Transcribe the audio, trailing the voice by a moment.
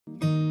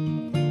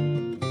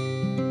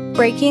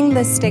Breaking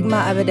the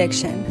stigma of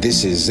addiction.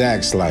 This is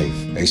Zach's life,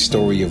 a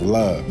story of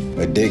love,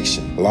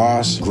 addiction,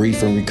 loss,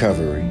 grief, and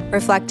recovery.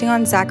 Reflecting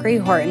on Zachary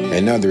Horton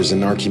and others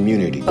in our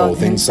community,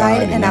 both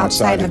inside and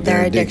outside of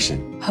their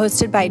addiction.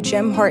 Hosted by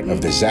Jim Horton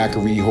of the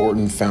Zachary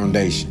Horton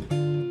Foundation.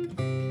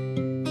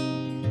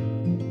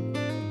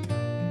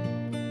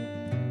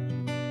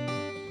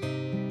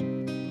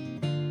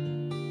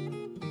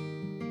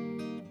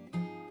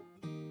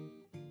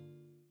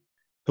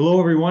 Hello,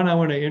 everyone. I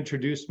want to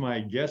introduce my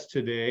guest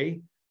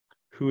today,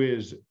 who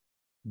is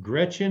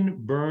Gretchen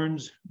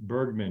Burns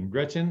Bergman.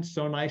 Gretchen,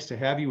 so nice to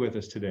have you with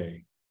us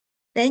today.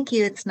 Thank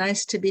you. It's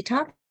nice to be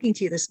talking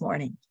to you this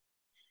morning.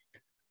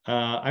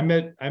 I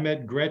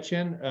met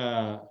Gretchen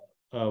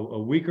a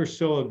week or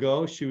so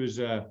ago. She was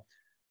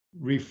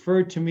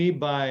referred to me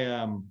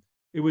by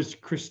it was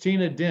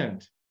Christina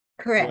Dent.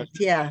 Correct.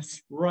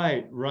 Yes.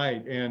 Right.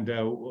 And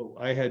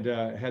I had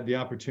had the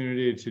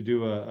opportunity to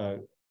do a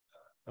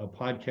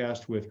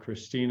podcast with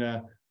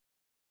Christina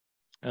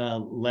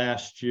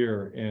last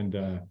year, and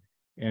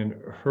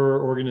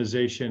her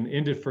organization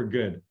Ended for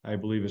Good, I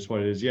believe is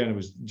what it is. Yeah, and it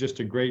was just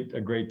a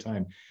great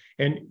time.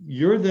 And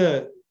you're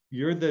the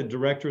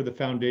director of the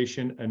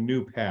foundation, A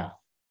New Path.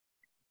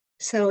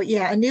 So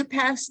yeah, A New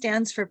Path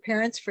stands for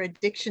Parents for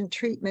Addiction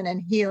Treatment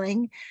and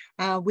Healing.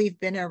 We've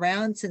been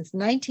around since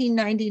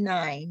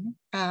 1999.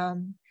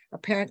 A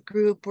parent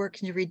group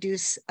working to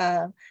reduce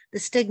the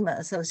stigma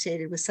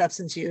associated with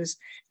substance use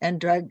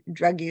and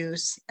drug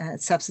use,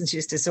 substance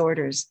use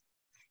disorders.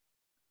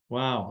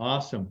 Wow,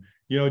 awesome.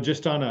 You know,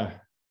 just on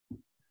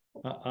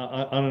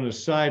an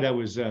aside, I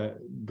was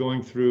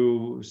going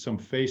through some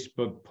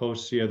Facebook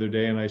posts the other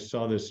day, and I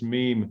saw this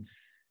meme,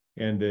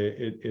 and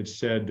it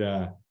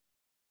said,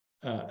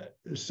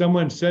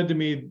 someone said to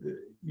me,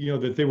 you know,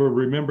 that they were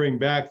remembering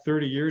back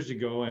 30 years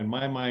ago, and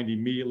my mind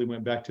immediately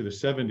went back to the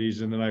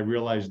 70s, and then I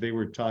realized they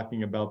were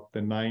talking about the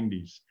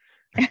 90s.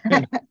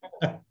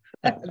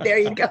 There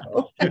you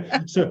go.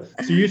 so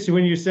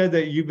when you said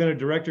that you've been a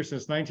director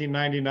since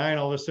 1999,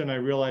 all of a sudden I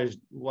realized,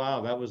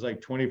 wow, that was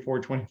like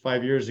 24,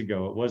 25 years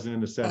ago. It wasn't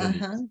in the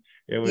 70s.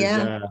 It was,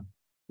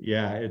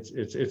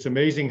 it's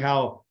amazing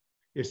how,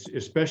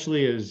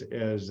 especially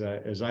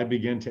as I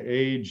begin to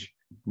age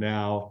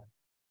now,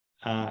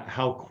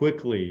 how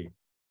quickly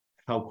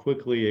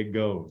it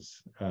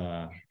goes.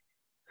 Yeah,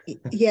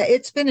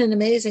 it's been an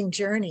amazing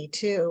journey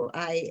too.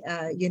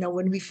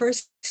 When we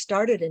first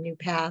started A New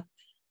Path,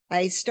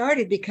 I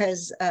started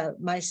because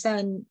my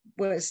son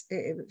was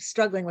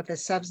struggling with a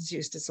substance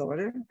use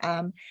disorder,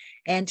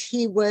 and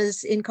he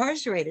was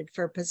incarcerated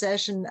for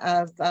possession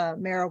of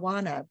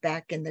marijuana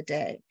back in the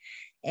day.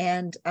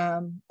 And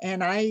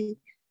I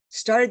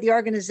started the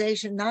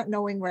organization not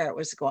knowing where it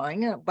was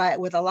going, but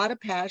with a lot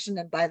of passion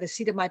and by the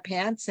seat of my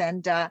pants.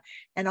 And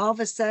all of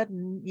a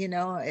sudden, you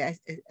know,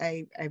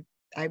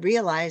 I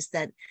realized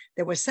that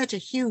there was such a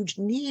huge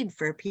need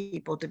for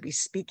people to be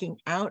speaking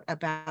out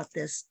about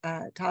this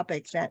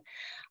topic that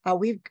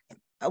we've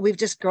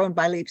just grown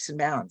by leaps and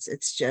bounds.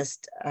 It's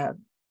just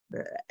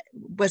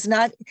was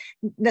not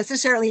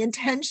necessarily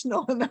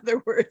intentional. In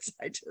other words,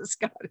 I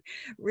just got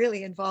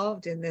really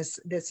involved in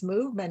this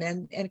movement,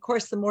 and of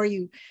course, the more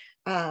you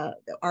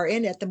are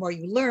in it, the more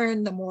you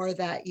learn, the more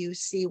that you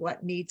see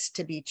what needs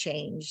to be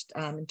changed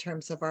in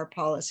terms of our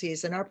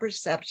policies and our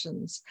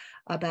perceptions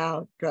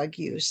about drug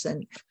use.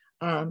 And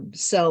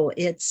so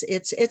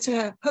it's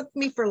a hooked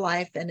me for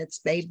life, and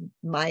it's made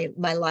my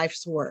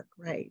life's work,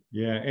 right?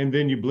 Yeah, and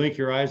then you blink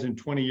your eyes and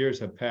 20 years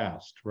have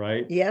passed,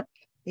 right? Yep.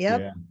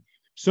 Yeah.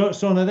 So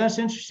now that's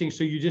interesting.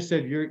 So you just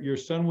said your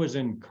son was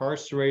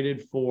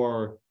incarcerated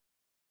for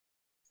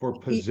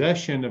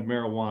possession of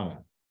marijuana.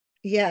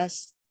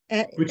 Yes.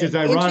 Which is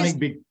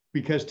ironic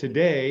because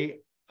today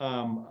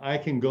I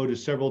can go to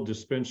several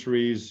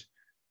dispensaries,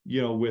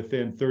 you know,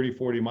 within 30,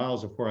 40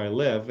 miles of where I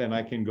live, and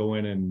I can go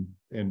in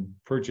and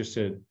purchase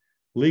it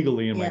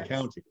legally in my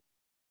county.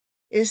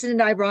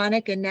 Isn't it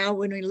ironic? And now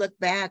when we look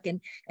back,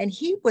 and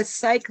he was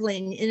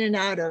cycling in and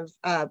out of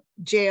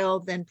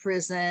jail, then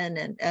prison,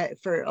 and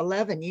for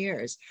 11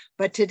 years.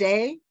 But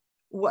today,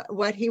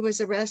 what he was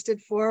arrested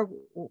for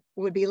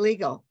would be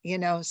legal, you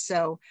know.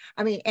 So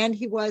I mean, and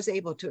he was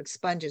able to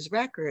expunge his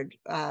record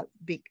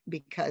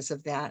because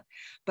of that.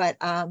 But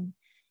that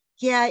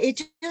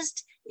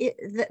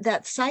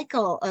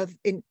cycle of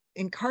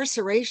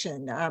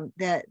incarceration,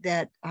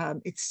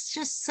 it's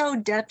just so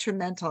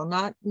detrimental,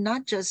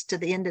 not just to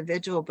the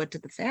individual, but to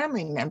the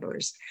family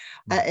members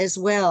as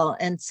well.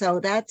 And so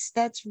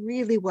that's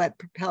really what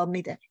propelled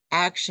me to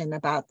action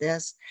about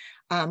this.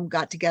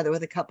 Got together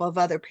with a couple of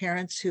other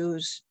parents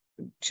whose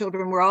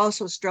children were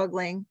also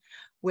struggling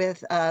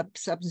with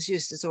substance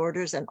use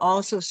disorders and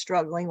also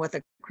struggling with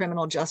a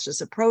criminal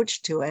justice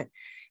approach to it.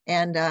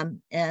 And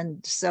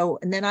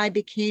then I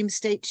became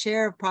state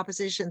chair of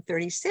Proposition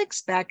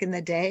 36 back in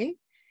the day,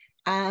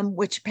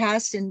 which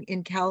passed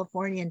in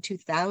California in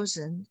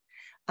 2000,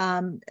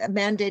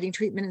 mandating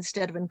treatment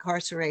instead of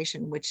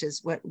incarceration, which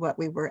is what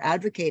we were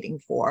advocating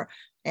for,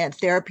 and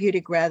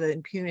therapeutic rather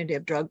than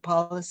punitive drug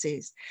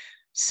policies.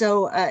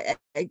 So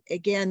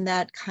again,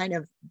 that kind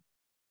of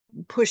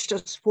pushed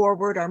us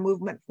forward, our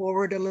movement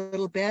forward a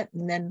little bit,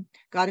 and then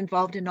got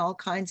involved in all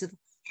kinds of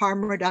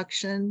harm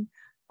reduction,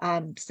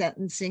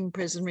 sentencing,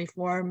 prison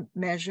reform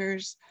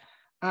measures.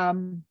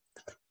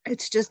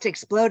 It's just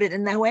exploded.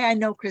 And the way I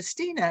know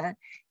Christina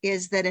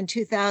is that in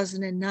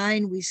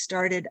 2009, we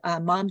started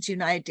Moms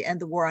Unite to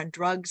End the War on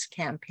Drugs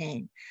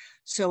campaign.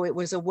 So it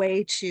was a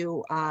way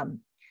to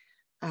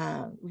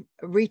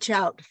reach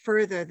out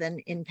further than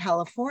in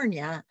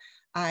California.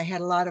 I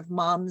had a lot of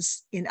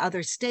moms in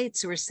other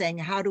states who were saying,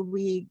 how do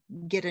we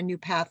get a new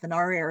path in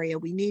our area?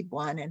 We need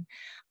one. And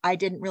I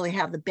didn't really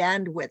have the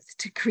bandwidth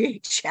to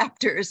create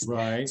chapters.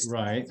 Right.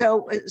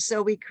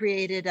 So we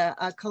created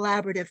a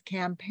collaborative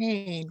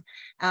campaign,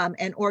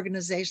 and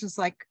organizations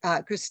like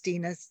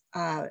Christina's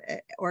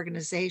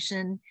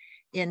organization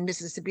in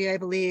Mississippi, I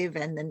believe,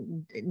 and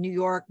then New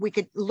York, we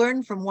could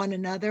learn from one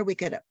another. We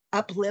could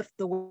uplift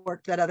the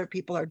work that other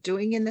people are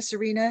doing in this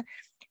arena,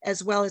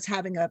 as well as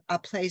having a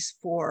place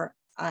for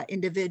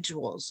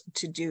individuals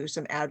to do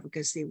some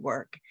advocacy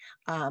work.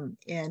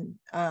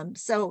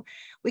 So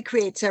we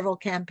create several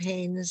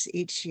campaigns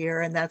each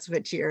year, and that's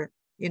what you're,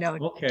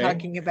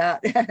 talking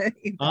about.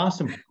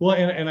 Awesome. Well,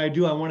 and I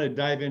want to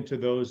dive into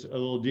those a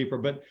little deeper,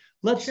 but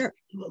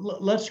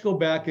let's go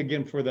back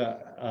again for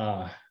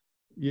the,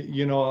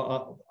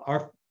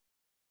 our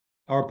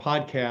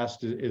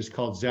podcast is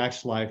called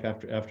Zach's Life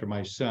after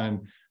my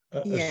son,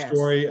 a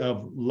story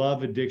of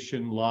love,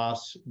 addiction,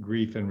 loss,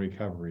 grief, and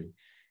recovery.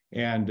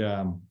 And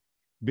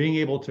being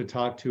able to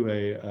talk to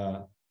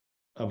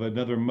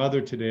another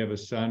mother today of a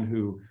son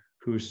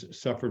who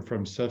suffered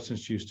from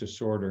substance use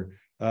disorder.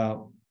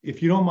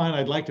 If you don't mind,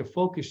 I'd like to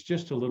focus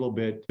just a little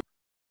bit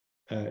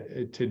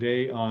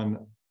today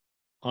on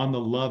the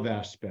love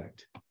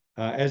aspect.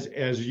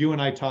 As you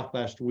and I talked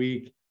last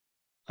week,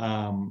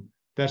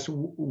 that's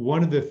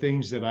one of the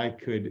things that I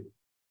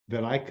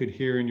could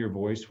hear in your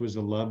voice was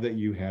the love that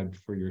you had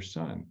for your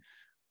son.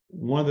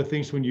 One of the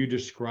things when you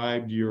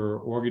described your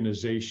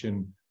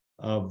organization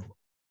of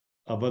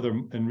other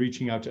and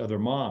reaching out to other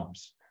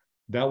moms,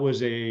 that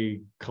was a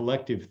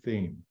collective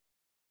theme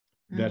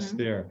that's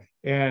there.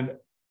 And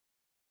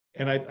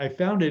I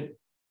found it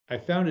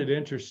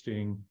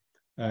interesting.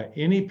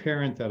 Any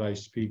parent that I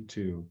speak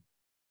to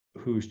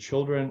whose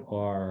children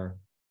are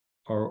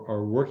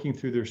working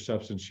through their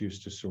substance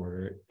use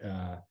disorder,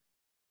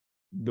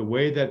 the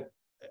way that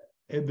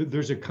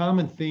there's a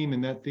common theme,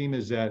 and that theme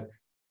is that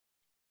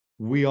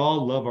we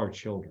all love our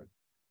children.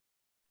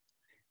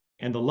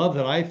 And the love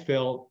that I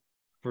felt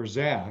for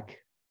Zach,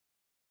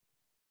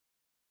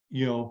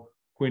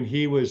 when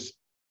he was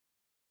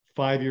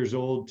 5 years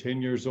old,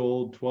 10 years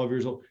old, 12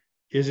 years old,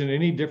 isn't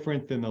any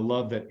different than the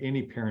love that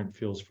any parent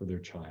feels for their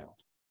child.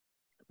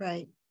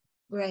 Right.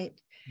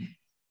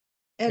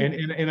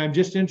 And I'm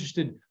just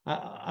interested,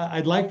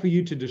 I'd like for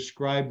you to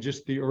describe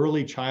just the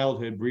early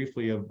childhood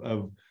briefly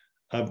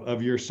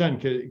of your son,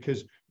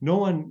 because no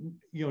one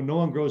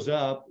grows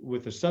up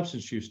with a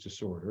substance use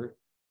disorder,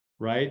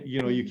 right?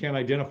 You can't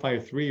identify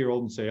a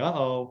 3-year-old and say,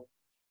 uh-oh,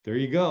 there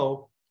you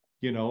go,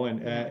 but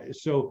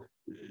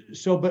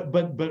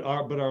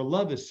our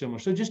love is similar.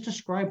 So just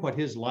describe what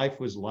his life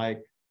was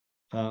like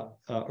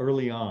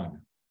early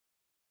on.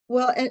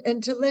 Well,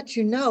 and to let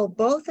you know,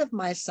 both of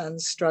my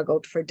sons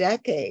struggled for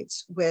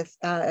decades with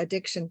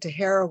addiction to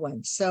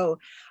heroin. So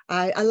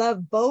I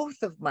love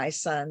both of my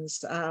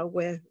sons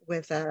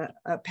with a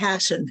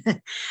passion.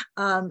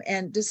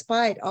 And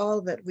despite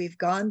all that we've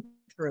gone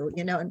through,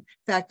 in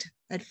fact,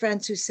 I had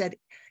friends who said,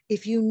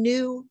 if you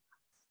knew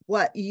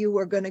what you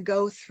were going to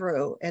go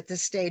through at the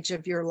stage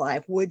of your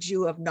life, would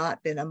you have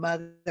not been a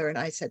mother? And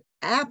I said,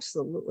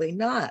 absolutely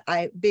not.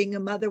 Being a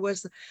mother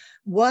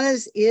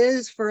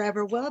is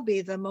forever will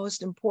be the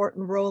most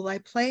important role I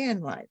play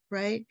in life,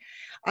 right?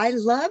 I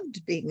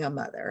loved being a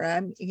mother.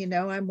 I'm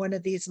one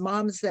of these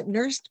moms that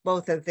nursed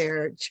both of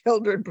their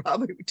children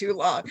probably too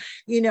long.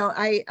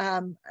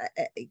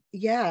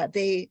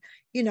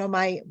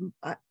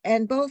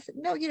 And both,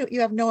 you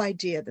have no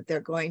idea that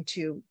they're going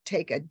to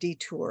take a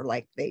detour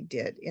like they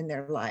did in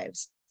their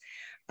lives.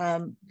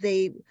 One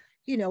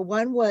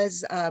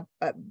was,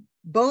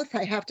 both,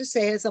 I have to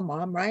say, as a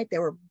mom, right? They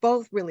were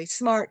both really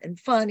smart and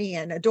funny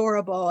and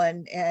adorable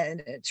and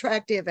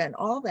attractive and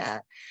all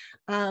that.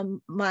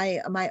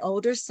 My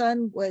older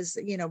son was,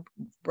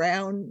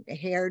 brown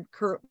haired,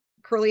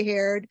 curly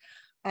haired.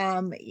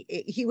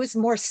 He was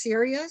more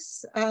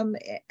serious,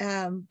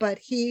 but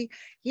he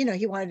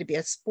wanted to be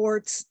a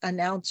sports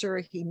announcer.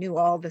 He knew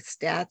all the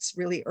stats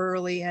really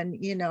early, and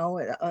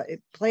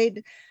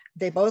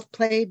they both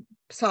played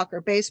soccer,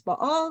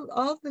 baseball,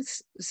 all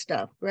this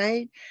stuff,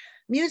 right?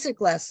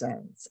 Music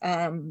lessons,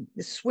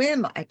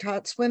 swim. I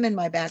taught swim in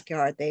my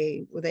backyard.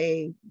 They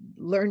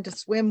learned to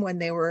swim when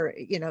they were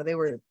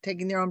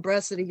taking their own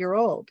breaths at a year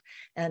old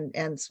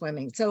and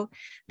swimming. So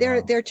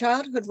their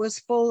childhood was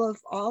full of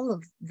all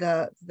of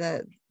the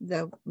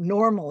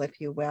normal,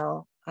 if you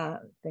will,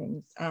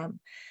 things.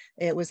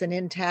 It was an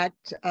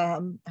intact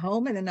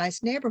home in a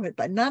nice neighborhood,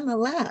 but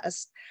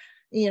nonetheless,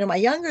 my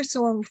younger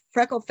son,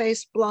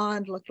 freckle-faced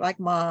blonde, looked like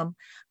mom.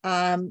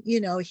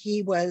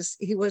 He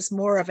was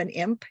more of an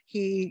imp.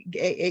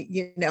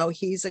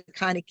 He's a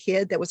kind of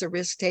kid that was a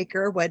risk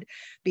taker, would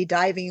be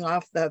diving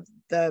off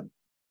the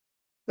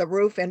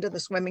roof into the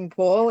swimming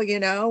pool,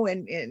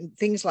 and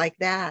things like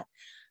that.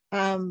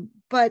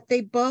 But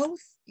they both,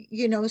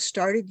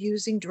 started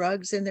using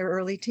drugs in their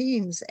early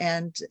teens,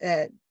 and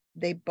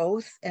they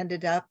both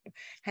ended up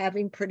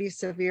having pretty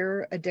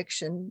severe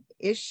addiction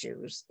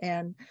issues.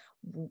 And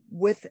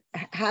with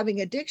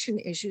having addiction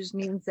issues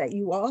means that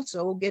you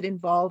also get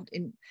involved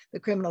in the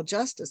criminal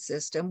justice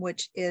system,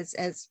 which is,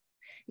 as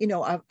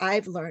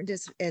I've learned,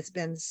 has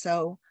been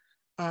so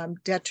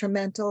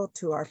detrimental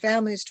to our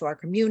families, to our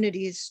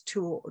communities,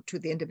 to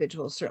the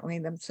individuals, certainly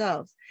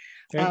themselves.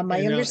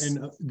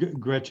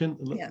 Gretchen,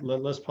 yeah.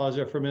 Let's pause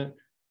there for a minute.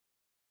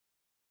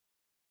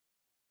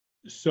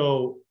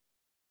 So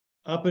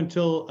up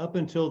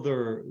until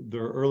their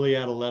early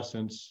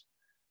adolescence,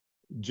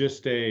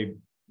 just a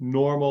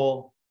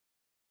normal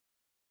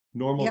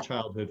yep.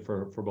 childhood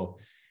for both,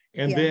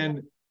 and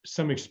then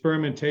some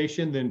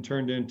experimentation then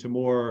turned into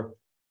more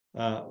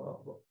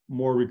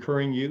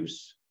recurring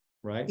use,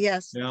 right?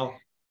 Yes. Now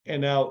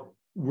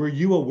were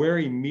you aware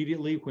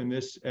immediately when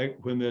this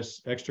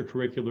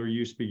extracurricular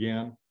use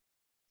began?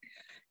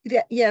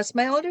 Yes,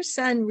 my older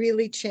son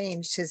really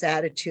changed his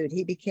attitude.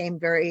 He became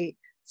very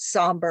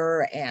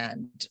somber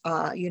and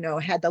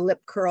had the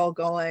lip curl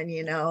going,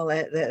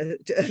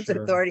 the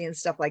sure. authority and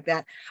stuff like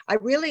that. I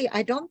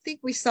don't think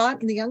we saw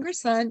it in the younger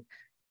son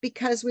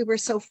because we were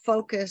so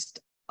focused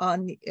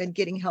on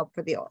getting help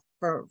for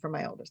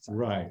my older son.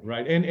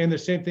 Right. And the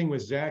same thing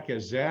with Zach.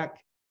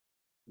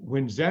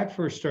 When Zach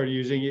first started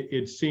using it,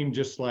 it seemed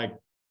just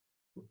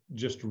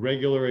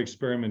regular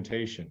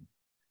experimentation.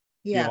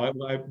 Yeah.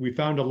 We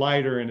found a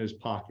lighter in his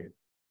pocket,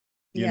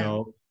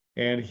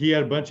 and he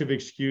had a bunch of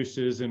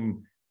excuses,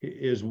 and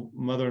his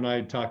mother and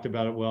I talked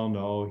about it. Well,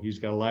 no, he's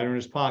got a lighter in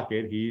his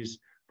pocket. He's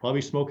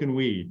probably smoking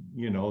weed.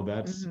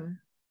 That's,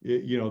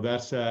 mm-hmm.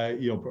 That's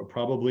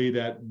probably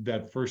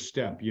that first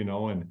step,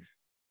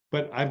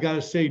 but I've got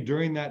to say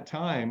during that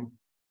time,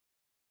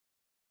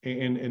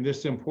 and this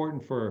is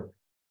important for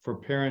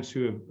parents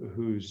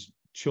whose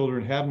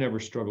children have never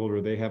struggled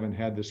or they haven't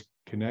had this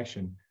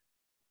connection.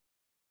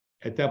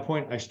 At that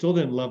point, I still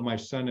didn't love my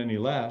son any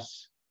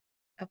less.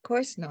 Of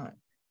course not.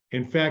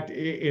 In fact,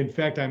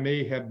 I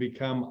may have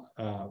become,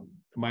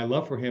 my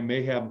love for him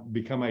may have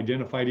become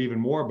identified even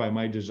more by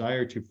my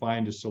desire to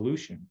find a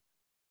solution,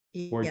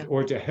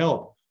 or to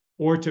help,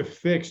 or to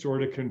fix, or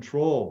to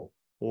control,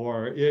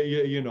 or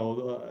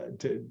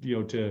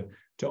to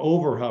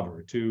over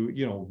hover,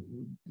 to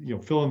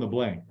fill in the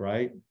blank,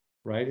 right?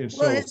 And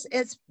so, it's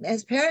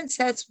as parents,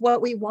 that's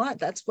what we want.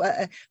 That's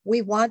what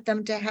we want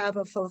them to have,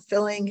 a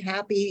fulfilling,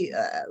 happy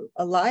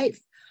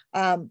life.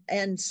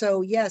 And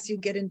so, yes, you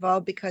get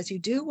involved because you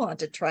do want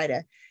to try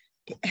to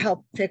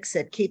help fix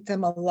it, keep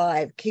them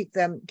alive, keep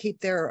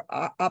their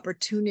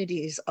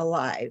opportunities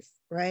alive,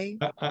 right?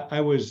 I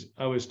was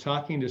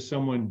talking to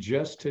someone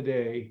just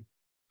today,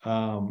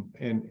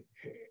 and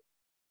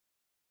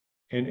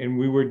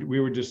we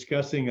were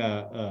discussing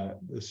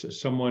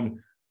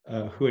someone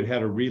who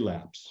had a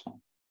relapse,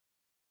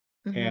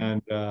 mm-hmm.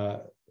 and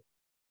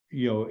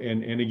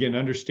and again,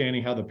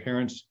 understanding how the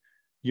parents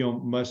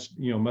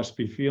must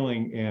be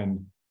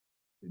feeling,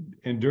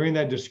 and during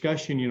that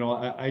discussion,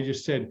 I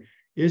just said,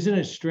 isn't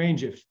it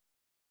strange if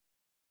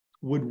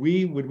would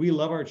we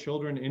love our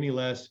children any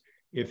less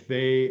if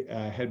they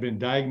had been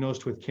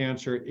diagnosed with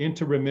cancer,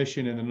 into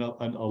remission, and then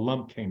a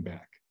lump came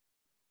back?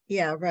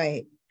 Yeah,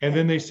 right. And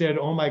then they said,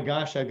 oh my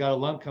gosh, I got a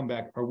lump come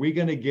back. Are we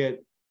going to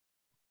get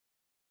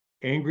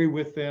angry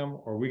with them?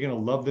 Are we going to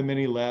love them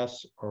any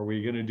less? Are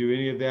we going to do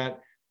any of that?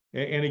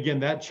 And again,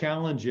 that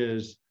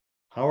challenges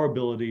our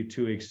ability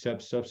to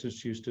accept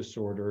substance use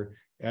disorder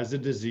as a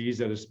disease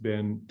that has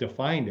been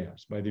defined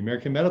as by the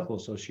American Medical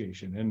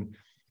Association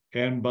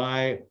and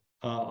by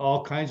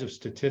all kinds of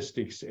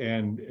statistics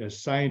and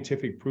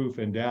scientific proof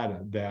and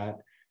data that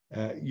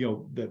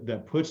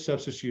that puts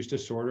substance use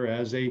disorder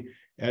as a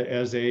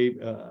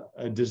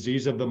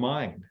disease of the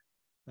mind,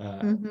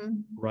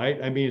 mm-hmm.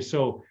 right? I mean,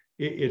 so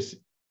it's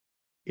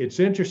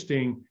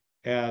interesting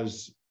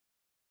as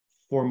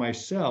for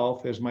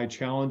myself, as my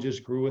challenges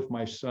grew with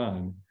my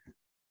son.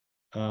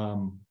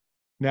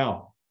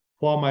 Now,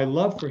 while my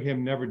love for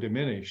him never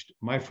diminished,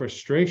 my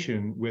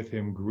frustration with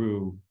him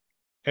grew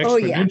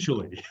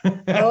exponentially.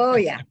 Oh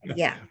yeah.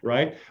 Yeah.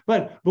 Right.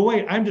 But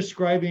wait, I'm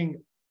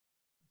describing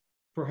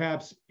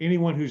perhaps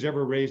anyone who's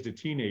ever raised a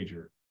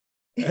teenager,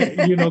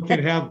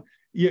 can have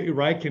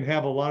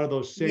a lot of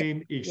those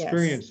same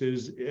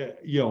experiences.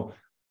 Yes.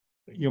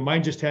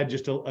 Mine just had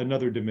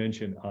another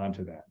dimension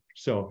onto that.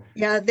 So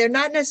yeah, they're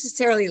not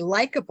necessarily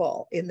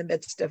likable in the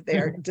midst of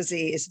their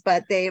disease,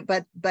 but you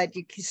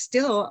can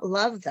still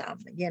love them,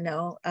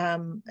 yeah.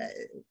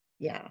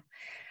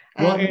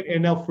 Well,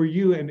 and now for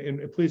you,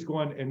 and please go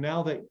on. And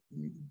now that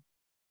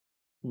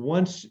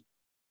once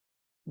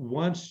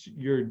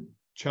your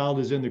child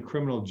is in the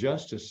criminal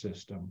justice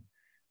system,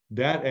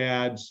 that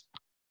adds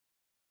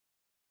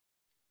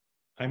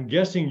I'm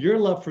guessing your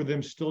love for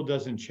them still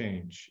doesn't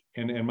change.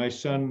 And my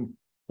son,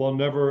 while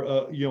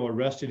never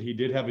arrested, he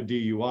did have a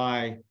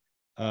DUI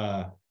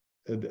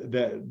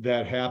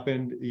that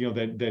happened,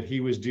 that he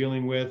was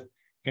dealing with.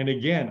 And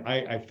again,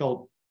 I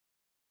felt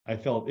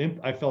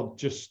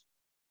just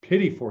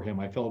pity for him.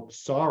 I felt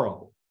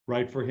sorrow,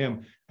 right, for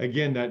him.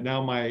 Again, that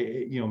now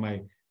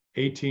my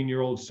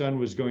 18-year-old son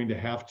was going to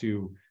have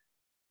to,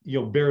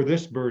 bear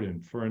this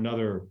burden for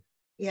another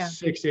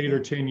 6, 8, or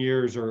 10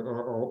 years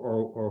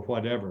or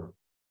whatever.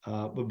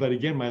 But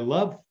again, my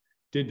love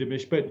did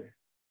diminish. But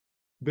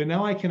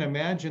now I can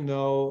imagine,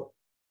 though,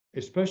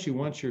 especially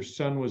once your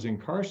son was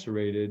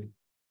incarcerated,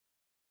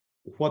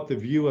 what the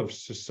view of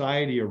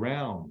society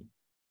around.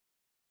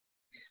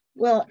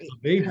 Well,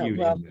 they viewed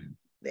him.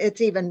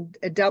 It's even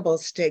a double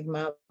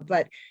stigma.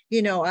 But,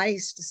 I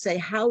used to say,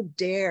 how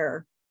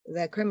dare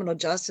the criminal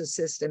justice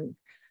system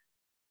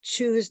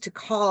choose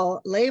to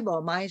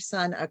label my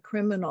son a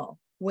criminal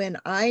when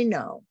I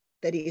know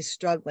that he's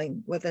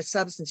struggling with a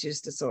substance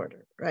use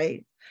disorder,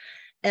 right?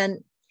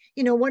 And,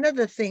 one of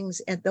the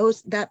things at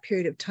that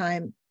period of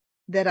time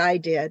that I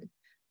did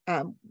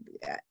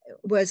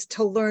was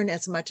to learn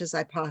as much as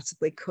I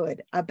possibly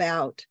could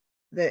about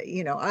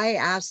I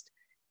asked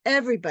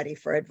everybody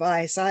for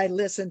advice. I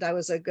listened. I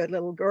was a good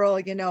little girl,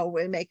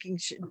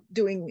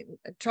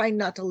 trying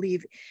not to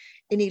leave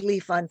any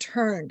leaf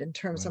unturned in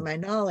terms of my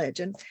knowledge.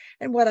 And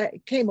what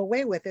I came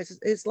away with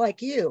is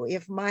like you.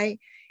 If my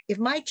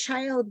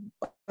child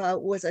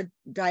was a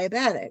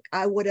diabetic,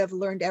 I would have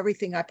learned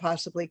everything I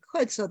possibly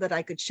could so that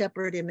I could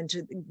shepherd him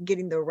into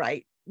getting the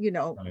right,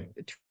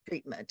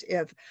 treatment,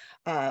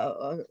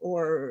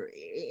 or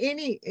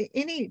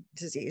any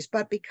disease.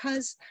 But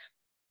because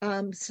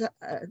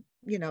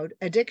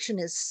addiction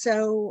is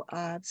so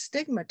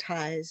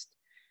stigmatized,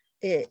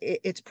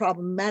 it's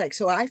problematic.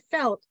 So I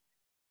felt,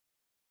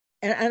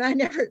 and I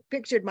never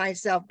pictured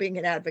myself being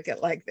an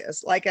advocate like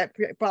this. Like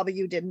probably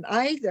you didn't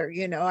either.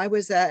 I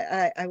was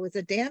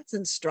a dance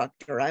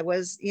instructor. I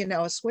was,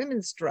 a swim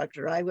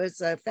instructor. I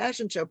was a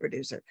fashion show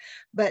producer.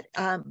 But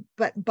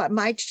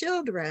my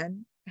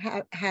children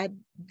had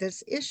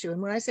this issue.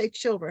 And when I say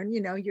children,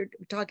 you're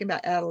talking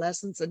about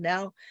adolescents, and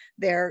now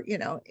they're,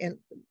 in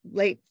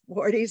late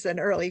 40s and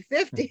early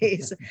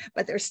 50s,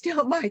 but they're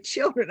still my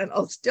children, and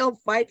I'll still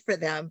fight for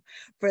them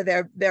for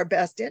their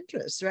best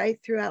interests, right,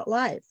 throughout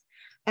life.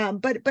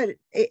 But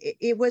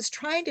it was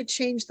trying to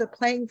change the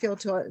playing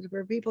field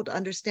for people to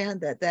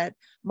understand that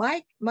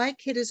my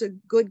kid is a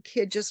good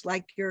kid, just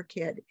like your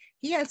kid.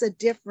 He has a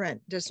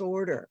different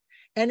disorder,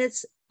 and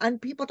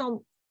people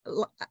don't.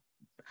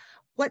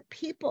 What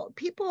people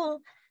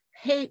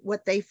hate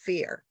what they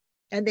fear,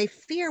 and they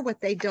fear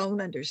what they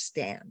don't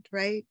understand,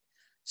 right?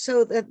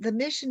 So the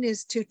mission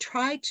is to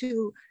try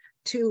to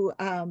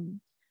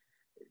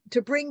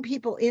bring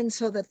people in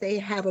so that they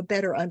have a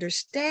better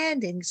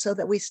understanding, so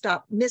that we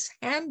stop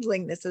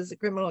mishandling this as a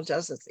criminal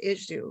justice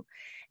issue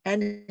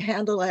and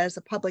handle it as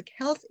a public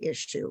health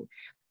issue.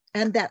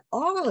 And that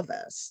all of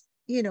us,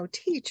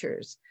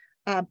 teachers,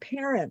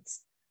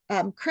 parents,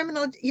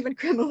 criminal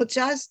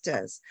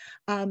justice,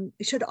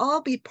 should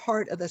all be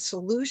part of the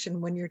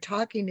solution when you're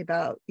talking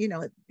about,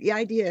 the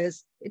idea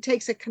is it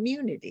takes a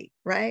community,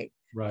 right?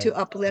 To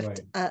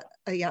uplift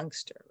a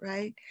youngster,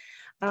 right?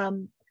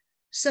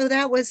 So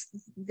that was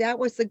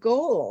the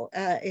goal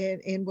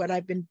in what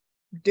I've been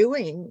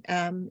doing,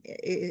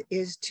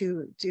 is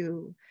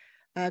to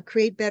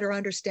create better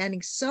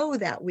understanding so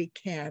that we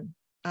can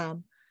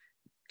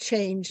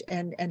change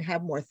and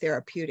have more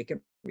therapeutic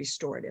and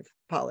restorative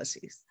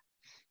policies.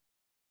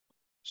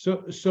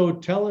 So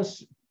tell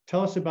us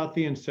about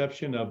the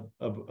inception of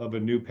A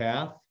New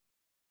Path.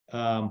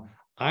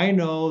 I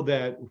know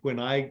that when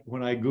I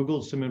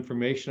Googled some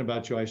information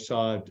about you, I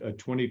saw a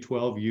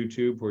 2012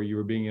 YouTube where you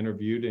were being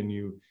interviewed, and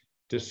you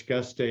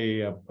discussed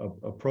a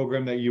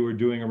program that you were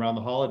doing around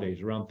the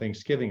holidays, around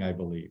Thanksgiving, I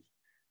believe.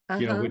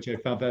 Which I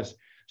found fast.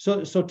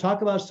 So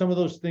talk about some of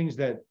those things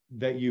that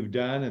you've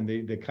done, and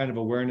the kind of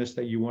awareness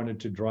that you wanted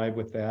to drive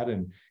with that,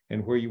 and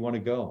where you want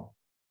to go.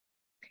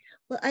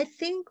 Well, I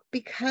think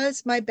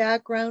because my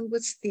background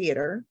was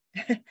theater,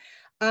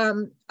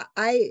 the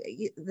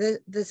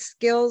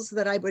skills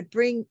that I would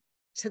bring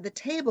to the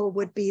table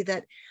would be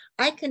that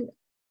I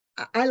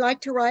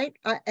like to write,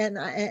 and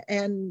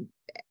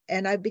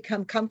I've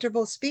become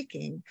comfortable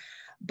speaking,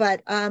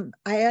 but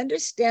I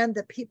understand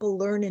that people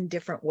learn in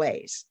different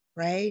ways,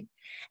 right?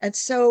 And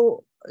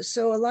so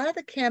a lot of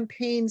the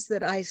campaigns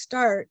that I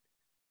start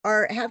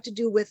have to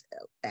do with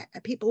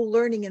people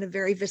learning in a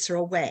very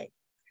visceral way.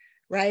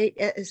 Right.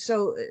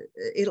 So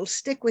it'll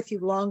stick with you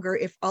longer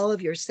if all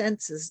of your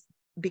senses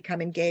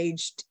become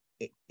engaged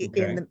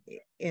in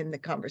the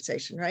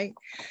conversation. Right.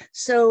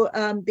 So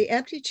the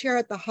Empty Chair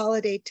at the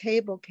Holiday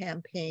Table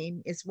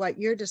campaign is what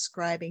you're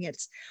describing.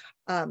 It's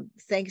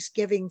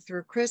Thanksgiving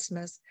through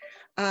Christmas,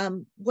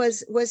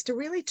 was to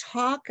really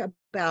talk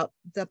about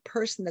the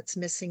person that's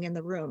missing in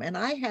the room. And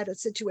I had a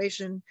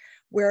situation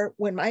where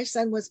when my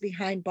son was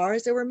behind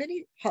bars, there were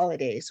many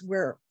holidays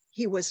where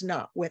he was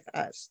not with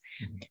us.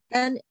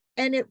 Mm-hmm.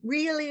 And it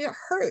really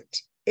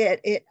hurt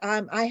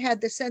I had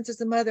the sense as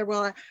a mother,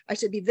 well, I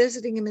should be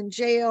visiting him in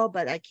jail,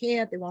 but I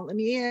can't, they won't let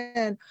me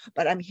in,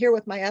 but I'm here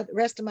with my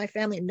rest of my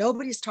family and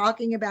nobody's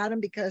talking about him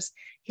because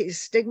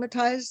he's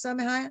stigmatized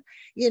somehow,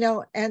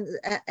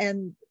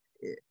 and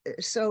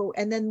so,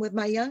 and then with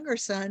my younger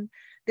son,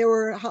 there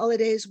were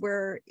holidays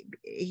where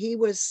he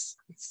was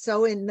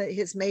so in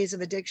his maze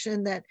of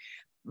addiction that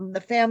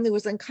the family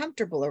was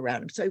uncomfortable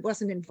around him, so he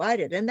wasn't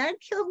invited, and that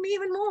killed me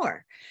even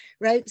more,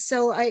 right?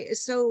 So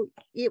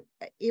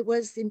it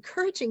was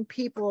encouraging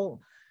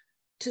people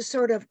to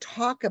sort of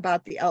talk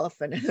about the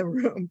elephant in the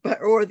room,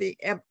 or the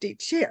empty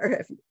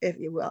chair, if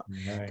you will.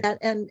 Right.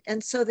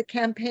 And so the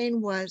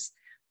campaign was,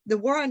 the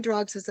war on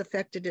drugs has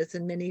affected us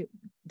in many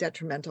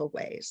detrimental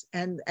ways,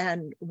 and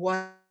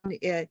one,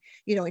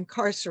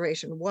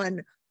 incarceration,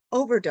 one,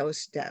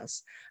 overdose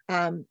deaths,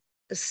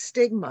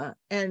 stigma,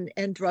 and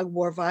drug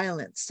war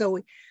violence. So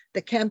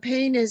the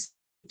campaign is,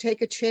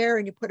 take a chair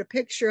and you put a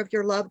picture of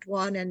your loved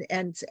one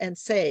and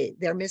say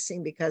they're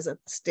missing because of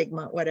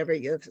stigma, whatever,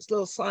 you have this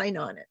little sign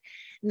on it.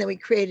 And then we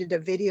created a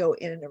video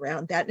in and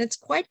around that, and it's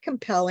quite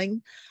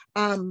compelling.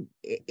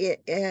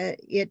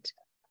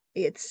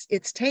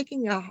 It's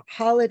taking a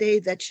holiday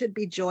that should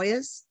be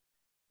joyous,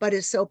 but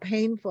is so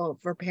painful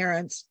for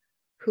parents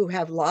who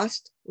have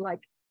lost,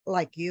 like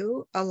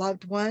you, a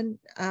loved one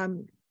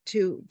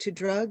to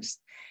drugs,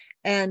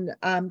 and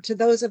to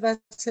those of us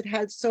that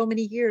had so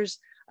many years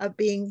of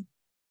being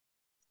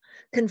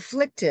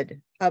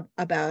conflicted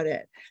about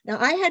it. Now,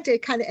 I had to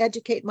kind of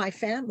educate my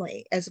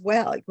family as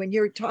well. When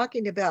you're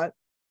talking about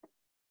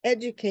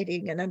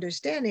educating and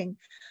understanding,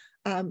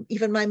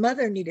 even my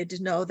mother needed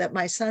to know that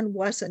my son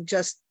wasn't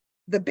just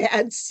the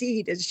bad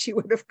seed, as she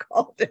would have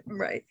called him,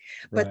 right?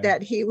 But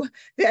that he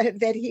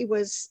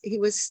was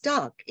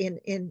stuck in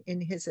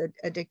his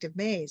addictive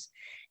maze.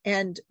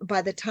 And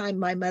by the time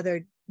my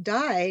mother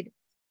died,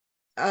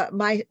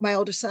 my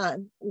older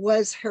son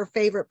was her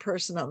favorite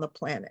person on the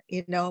planet,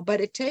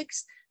 but it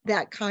takes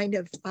that kind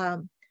of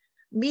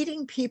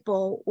meeting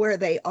people where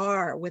they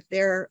are with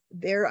their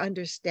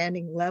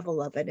understanding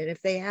level of it. And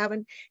if they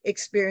haven't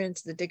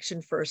experienced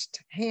addiction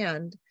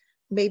firsthand,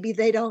 maybe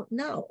they don't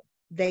know.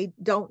 They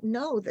don't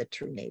know the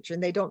true nature,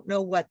 and they don't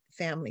know what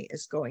family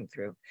is going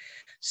through.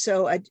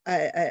 So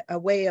a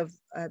way of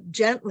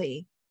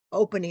gently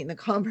opening the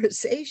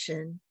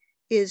conversation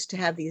is to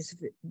have these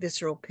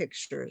visceral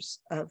pictures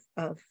of.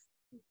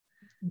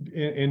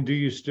 And do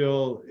you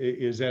still,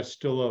 is that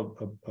still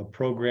a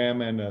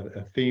program and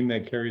a theme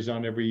that carries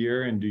on every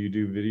year? And do you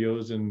do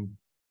videos and?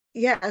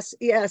 Yes,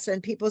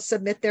 and people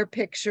submit their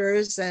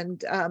pictures,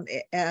 and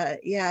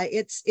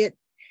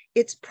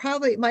it's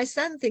probably, my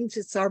son thinks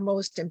it's our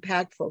most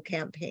impactful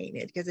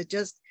campaign, because it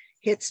just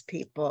hits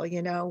people,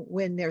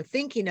 when they're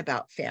thinking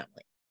about family.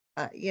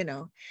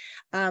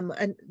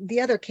 And the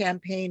other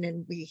campaign,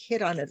 and we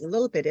hit on it a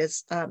little bit,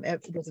 is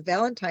there's a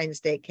Valentine's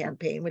Day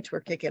campaign, which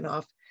we're kicking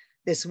off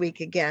this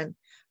week again.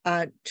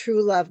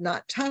 True love,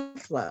 not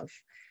tough love.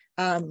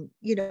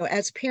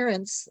 As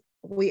parents,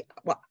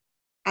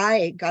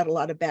 I got a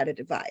lot of bad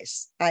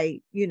advice.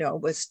 I,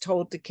 was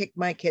told to kick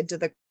my kid to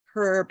the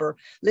curb or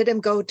let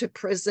him go to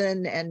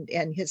prison and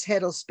his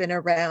head will spin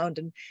around.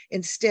 And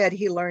instead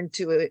he learned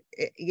to,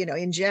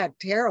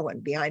 inject heroin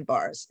behind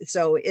bars.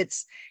 So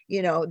it's,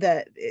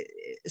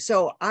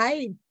 so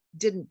I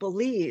didn't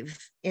believe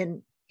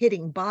in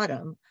hitting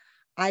bottom.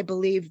 I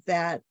believe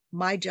that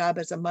my job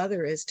as a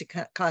mother is to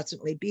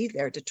constantly be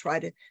there to try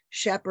to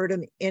shepherd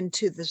them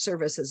into the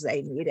services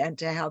they need and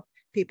to help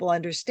people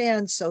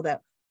understand, so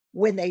that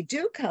when they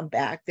do come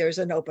back, there's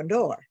an open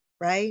door,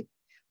 right?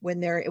 When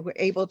they're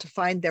able to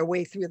find their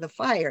way through the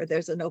fire,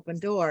 there's an open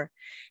door.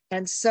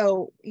 And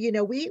so,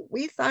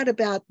 we thought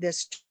about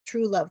this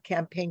True Love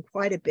campaign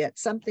quite a bit,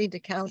 something to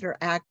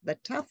counteract the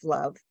tough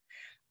love,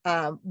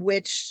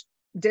 which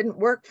didn't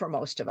work for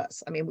most of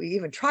us. I mean, we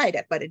even tried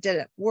it, but it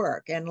didn't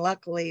work. And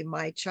luckily,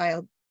 my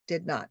child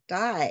did not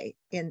die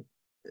in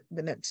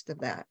the midst of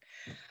that.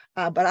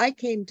 But I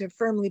came to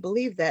firmly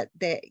believe that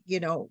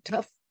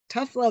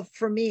tough love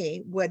for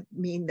me would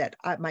mean that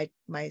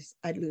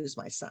I'd lose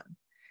my son.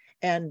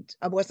 And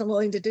I wasn't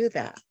willing to do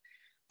that.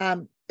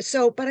 But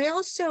I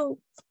also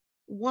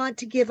want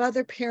to give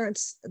other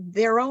parents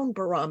their own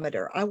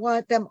barometer. I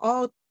want them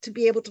all to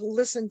be able to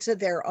listen to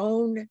their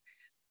own,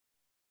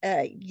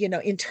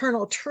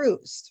 internal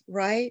truths,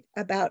 right?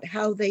 About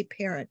how they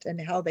parent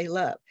and how they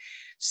love.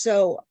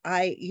 So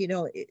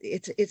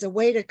it's a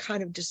way to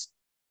kind of just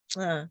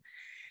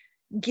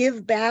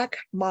give back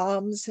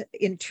mom's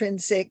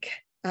intrinsic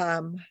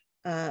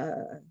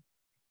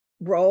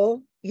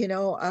role,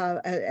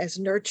 as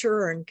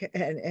nurturer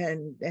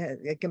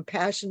and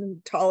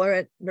compassion,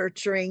 tolerant,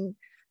 nurturing,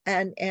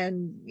 and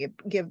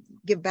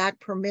give back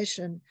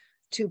permission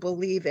to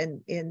believe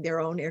in their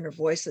own inner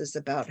voices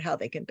about how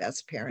they can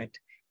best parent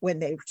when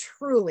they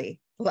truly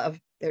love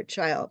their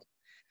child.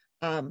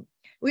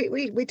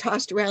 We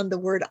tossed around the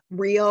word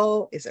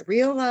real. Is it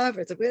real love?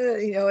 Is it,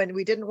 and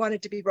we didn't want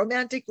it to be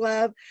romantic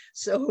love.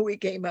 So we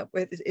came up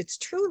with, it's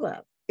true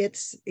love.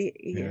 It's,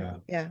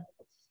 yeah.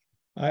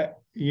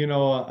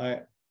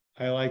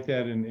 I like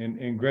that.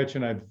 And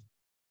Gretchen,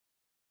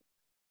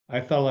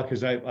 I felt like,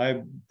 because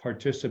I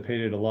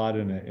participated a lot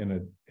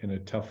in a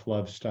tough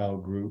love style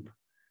group,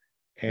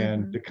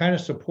 and the kind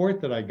of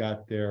support that I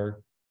got there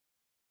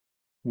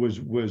was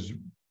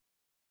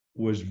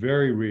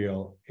very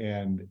real,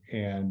 and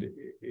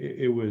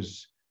it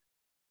was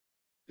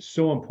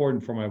so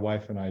important for my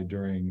wife and I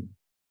during,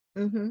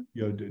 you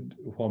know,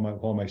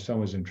 while my son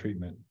was in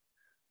treatment.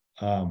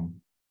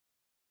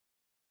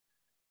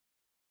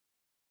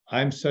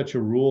 I'm such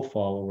a rule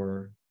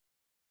follower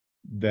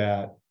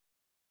that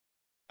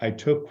I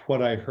took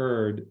what I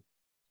heard,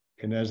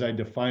 and as I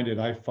defined it,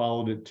 I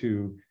followed it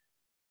to,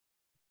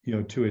 you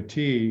know, to a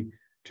T,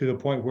 to the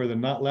point where the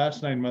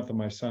last 9 months of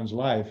my son's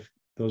life,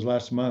 those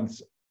last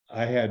months,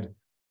 I had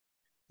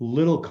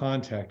little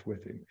contact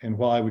with him. And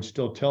while I would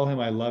still tell him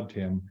I loved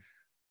him,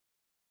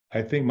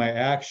 I think my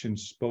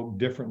actions spoke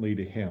differently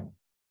to him.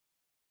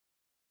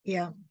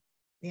 Yeah.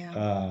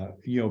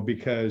 You know,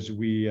 because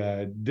we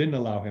didn't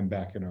allow him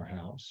back in our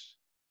house.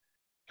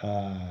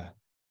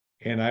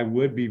 And I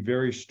would be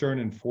very stern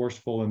and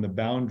forceful in the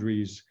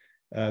boundaries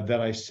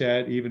that I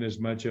set, even as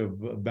much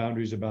of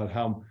boundaries about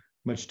how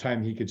much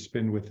time he could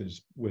spend with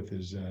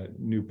his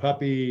new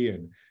puppy,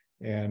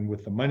 and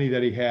with the money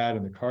that he had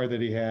and the car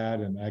that he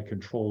had. And I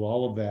controlled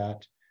all of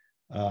that.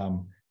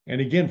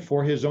 And again,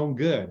 for his own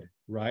good,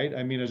 right?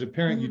 I mean, as a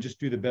parent, you just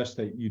do the best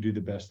that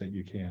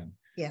you can.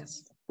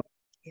 Yes.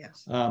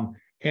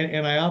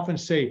 And I often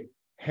say,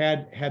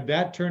 had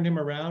that turned him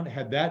around,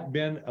 had that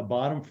been a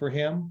bottom for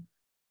him,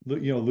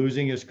 you know,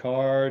 losing his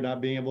car, not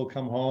being able to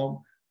come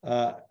home,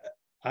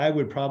 I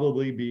would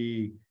probably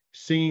be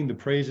singing the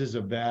praises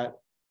of that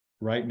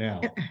right now.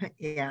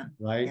 Yeah.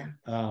 Right.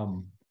 Yeah.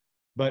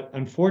 But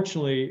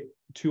unfortunately,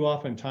 too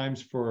often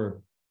times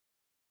for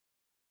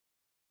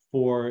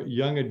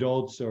young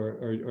adults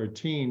or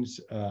teens,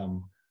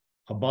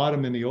 a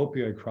bottom in the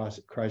opioid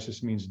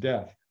crisis means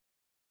death.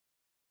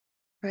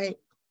 Right.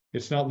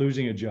 It's not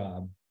losing a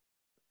job.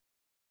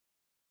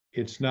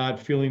 It's not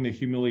feeling the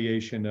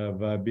humiliation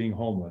of being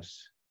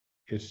homeless.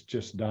 It's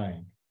just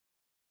dying.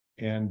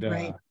 And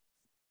right.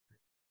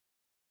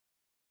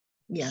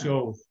 Yeah.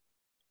 So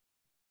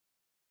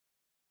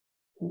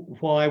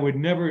while I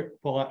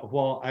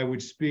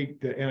would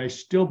speak that, and I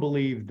still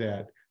believe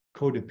that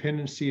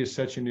codependency is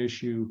such an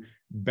issue,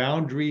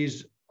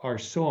 boundaries are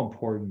so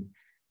important.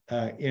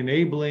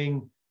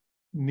 Enabling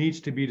needs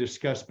to be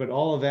discussed, but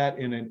all of that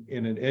in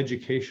an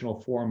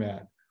educational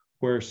format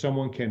where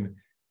someone can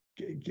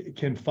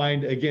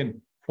find,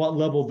 again, what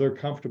level they're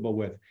comfortable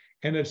with.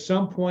 And at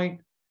some point,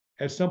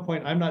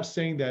 I'm not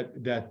saying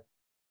that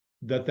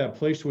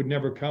place would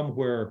never come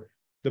where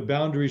the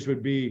boundaries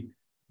would be,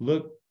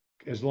 look,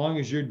 as long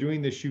as you're doing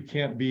this, you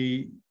can't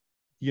be,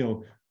 you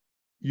know,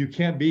 you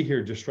can't be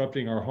here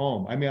disrupting our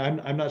home. I mean,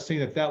 I'm not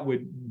saying that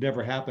would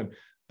never happen,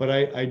 but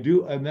I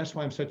do, and that's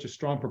why I'm such a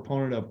strong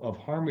proponent of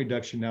harm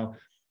reduction now.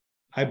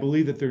 I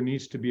believe that there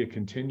needs to be a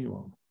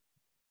continuum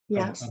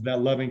of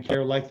that loving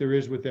care, like there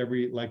is with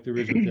every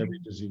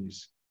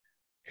disease.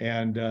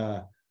 And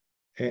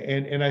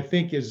I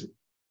think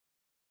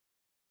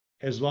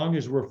as long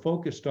as we're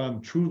focused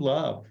on true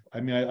love, I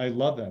mean, I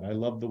love that. I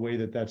love the way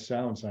that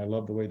sounds, and I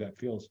love the way that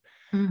feels.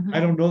 I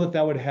don't know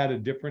that would have had a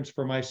difference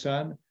for my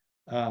son.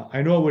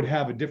 I know it would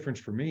have a difference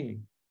for me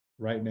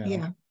right now.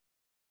 Yeah.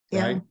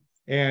 Right.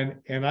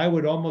 And I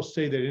would almost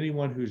say that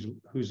anyone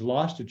who's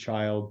lost a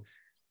child,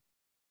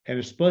 and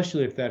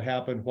especially if that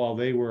happened while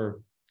they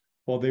were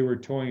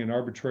towing an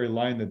arbitrary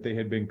line that they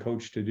had been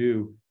coached to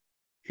do,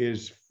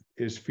 is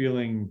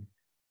feeling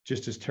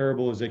just as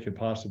terrible as they could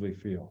possibly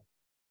feel.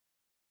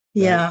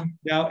 Yeah.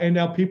 Right?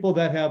 Now people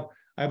that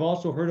I've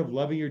also heard of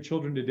loving your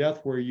children to death,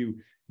 where you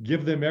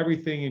give them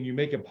everything and you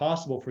make it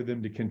possible for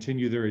them to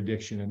continue their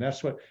addiction. And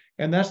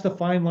that's the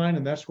fine line.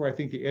 And that's where I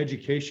think the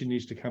education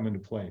needs to come into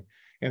play.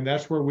 And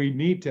that's where we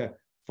need to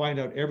find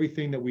out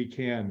everything that we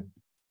can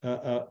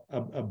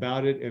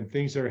about it and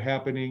things that are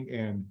happening.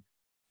 And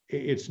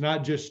it's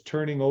not just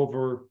turning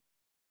over,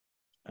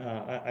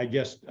 I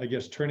guess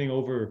turning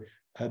over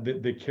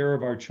the care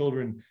of our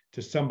children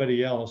to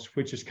somebody else,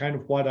 which is kind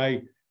of what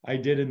I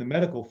did in the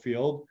medical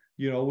field,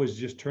 you know, was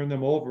just turn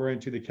them over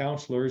into the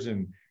counselors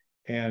and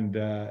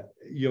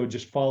you know,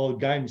 just follow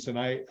guidance. And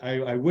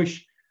I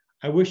wish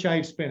I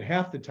had spent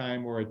half the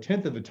time or a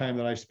tenth of the time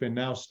that I spend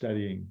now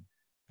studying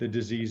the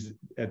disease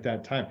at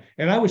that time.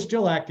 And I was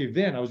still active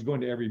then. I was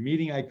going to every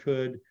meeting I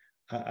could.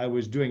 I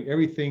was doing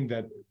everything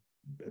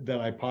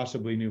that I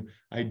possibly knew.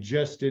 I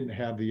just didn't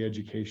have the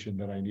education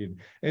that I needed.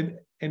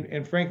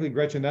 And frankly,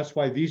 Gretchen, that's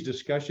why these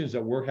discussions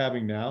that we're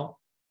having now,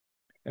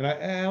 and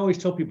I always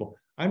tell people,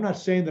 I'm not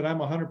saying that I'm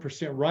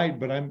 100% right,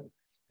 but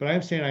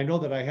I'm saying I know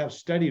that I have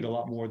studied a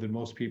lot more than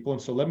most people.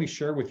 And so let me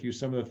share with you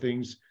some of the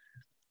things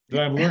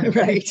that I'm learning.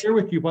 Let me share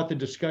with you what the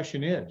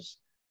discussion is,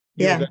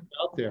 that's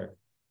out there,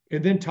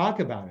 and then talk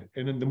about it.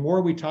 And then the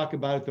more we talk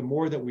about it, the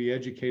more that we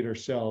educate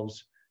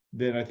ourselves,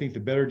 then I think the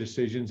better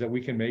decisions that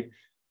we can make,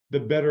 the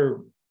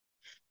better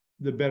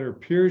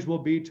peers will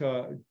be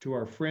to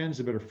our friends,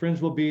 the better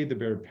friends will be, the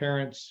better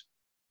parents,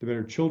 the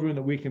better children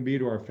that we can be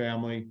to our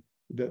family,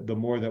 the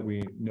more that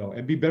we know,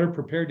 and be better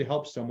prepared to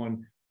help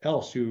someone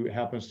else who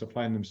happens to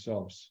find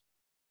themselves.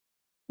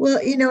 Well,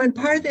 and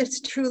part of this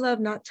true love,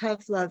 not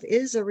tough love,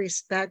 is a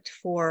respect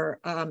for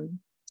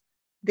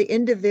the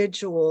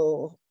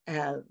individual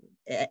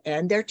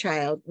and their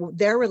child.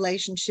 Their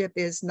relationship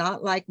is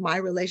not like my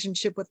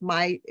relationship with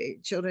my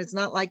children. It's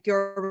not like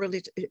your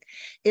relationship.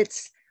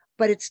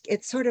 But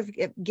it's sort of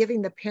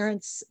giving the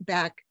parents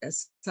back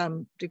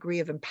some degree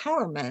of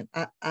empowerment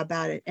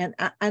about it. And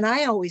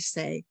I always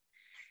say,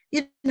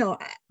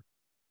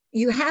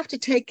 you have to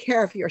take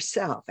care of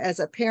yourself as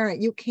a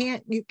parent. You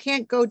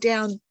can't go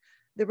down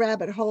the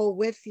rabbit hole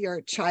with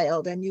your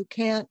child, and you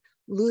can't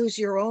lose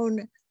your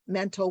own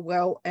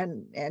mental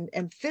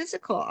and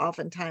physical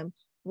oftentimes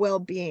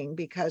well-being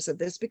because of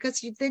this,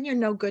 because then you're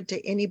no good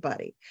to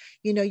anybody.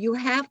 You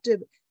have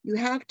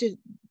to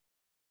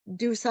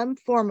do some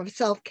form of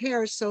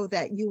self-care so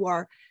that you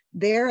are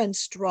there and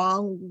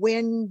strong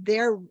when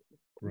they're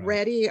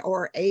ready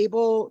or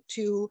able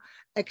to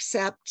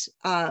accept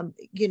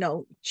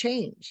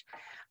change.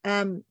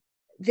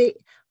 The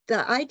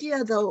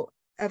idea, though,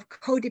 of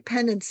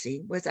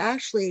codependency was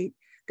actually,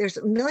 there's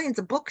millions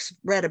of books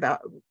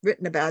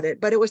written about it,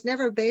 but it was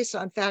never based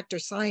on fact or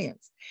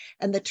science.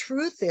 And the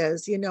truth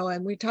is,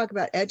 and we talk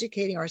about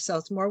educating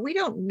ourselves more, we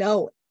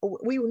know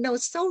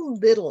so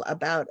little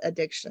about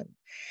addiction.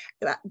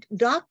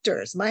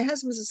 Doctors, my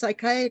husband's a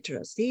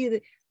psychiatrist,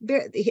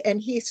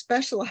 and he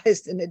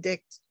specialized in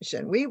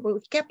addiction. We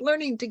kept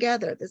learning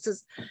together. This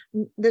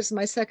is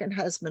my second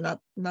husband,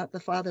 not the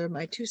father of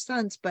my two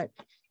sons, but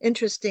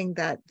interesting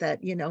that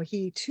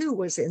he too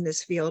was in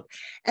this field,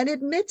 and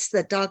admits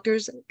that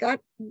doctors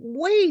got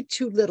way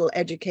too little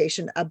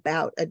education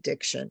about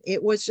addiction.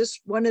 It was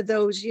just one of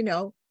those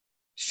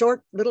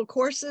short little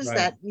courses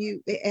that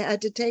you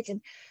had to take.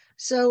 And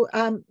so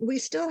we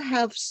still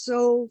have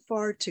so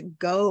far to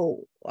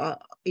go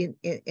in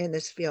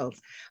this field.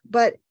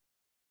 But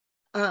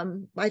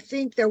I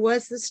think there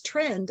was this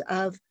trend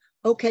of,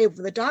 okay, if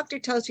the doctor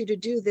tells you to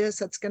do this,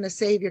 that's going to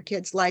save your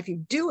kid's life, you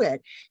do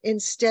it,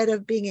 instead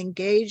of being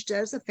engaged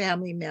as a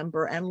family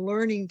member and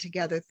learning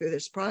together through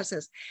this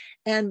process.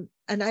 And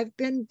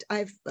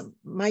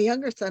my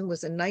younger son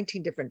was in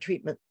 19 different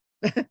treatment.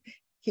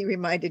 He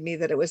reminded me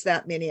that it was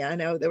that many. I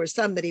know there were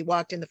some that he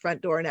walked in the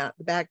front door and out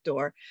the back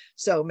door,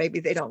 so maybe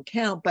they don't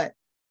count, but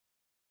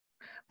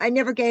I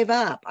never gave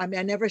up. I mean,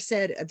 I never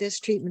said this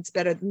treatment's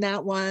better than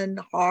that one,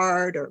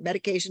 hard or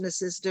medication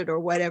assisted or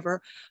whatever.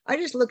 I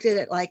just looked at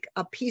it like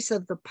a piece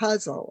of the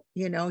puzzle.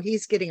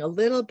 He's getting a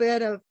little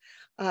bit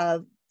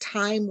of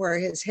time where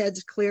his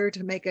head's clear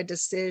to make a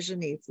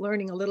decision. He's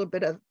learning a little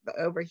bit of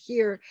over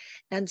here.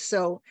 And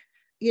so,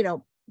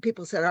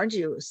 people said, aren't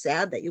you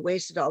sad that you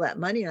wasted all that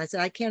money? And I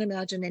said, I can't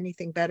imagine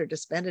anything better to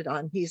spend it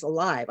on. He's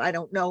alive. I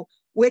don't know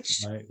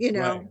which,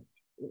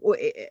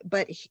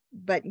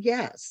 but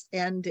yes.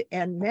 And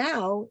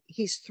now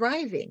he's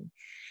thriving.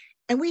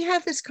 And we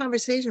have this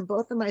conversation.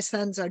 Both of my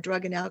sons are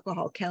drug and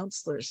alcohol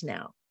counselors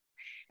now.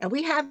 And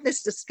we have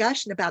this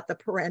discussion about the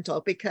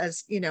parental,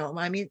 because,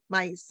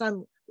 my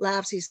son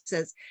laughs. He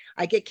says,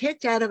 I get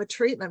kicked out of a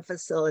treatment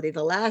facility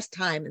the last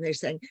time, and they're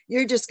saying,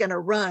 you're just going to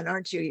run,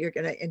 aren't you?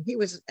 And he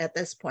was at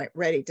this point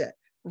ready to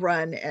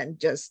run and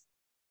just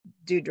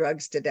do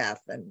drugs to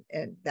death,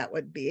 and that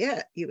would be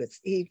it.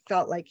 He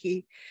felt like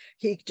he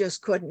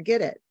just couldn't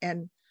get it.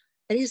 And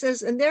he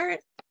says, and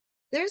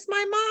there's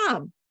my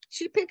mom.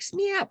 She picks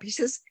me up. He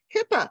says,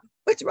 Hippa,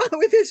 what's wrong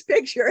with this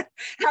picture?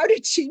 How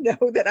did she know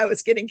that I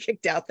was getting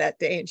kicked out that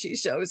day? And she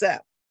shows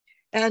up.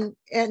 And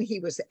he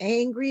was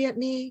angry at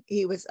me.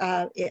 He was,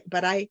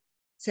 but I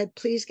said,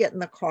 please get in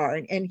the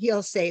car. And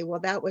he'll say, well,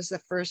 that was the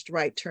first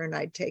right turn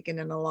I'd taken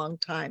in a long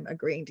time,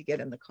 agreeing to get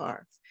in the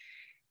car.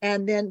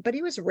 And then, but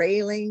he was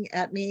railing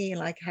at me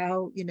like,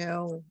 how,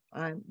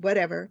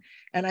 whatever.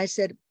 And I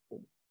said,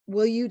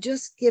 will you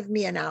just give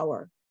me an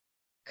hour?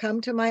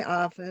 Come to my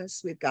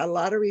office. We've got a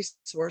lot of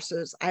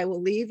resources. I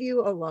will leave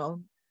you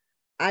alone.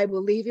 I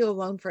will leave you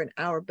alone for an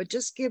hour, but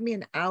just give me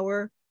an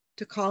hour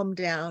to calm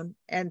down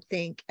and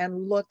think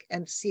and look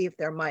and see if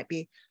there might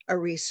be a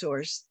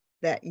resource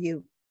that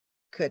you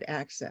could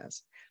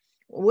access.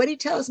 What he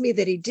tells me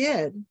that he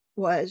did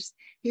was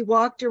he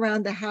walked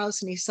around the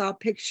house and he saw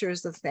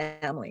pictures of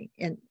family.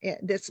 And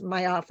this,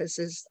 my office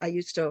is, I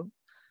used to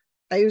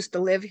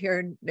live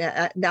here.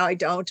 Now I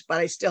don't, but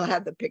I still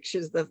have the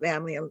pictures of the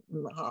family in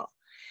the hall.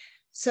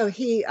 So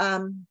he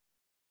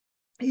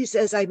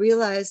says, I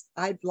realized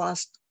I'd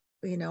lost,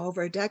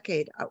 over a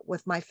decade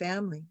with my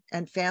family,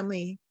 and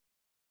family,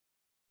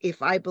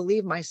 if I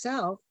believe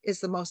myself, is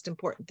the most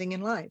important thing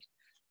in life.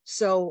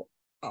 So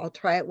I'll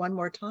try it one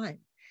more time.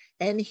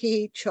 And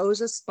he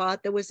chose a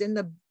spot that was in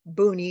the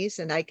boonies,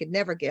 and I could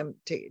never get him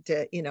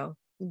to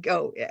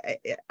go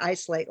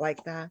isolate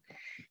like that.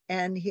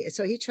 And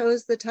so he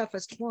chose the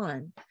toughest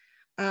one.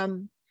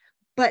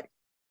 But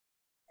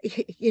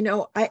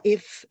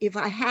if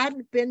I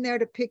hadn't been there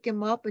to pick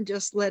him up and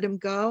just let him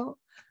go,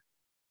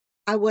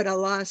 I would have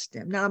lost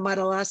him. Now I might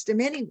have lost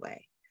him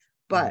anyway,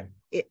 but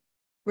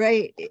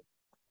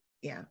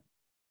yeah.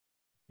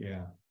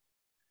 Yeah.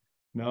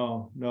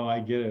 No, I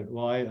get it.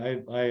 Well,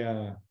 I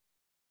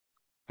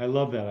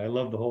love that. I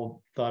love the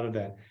whole thought of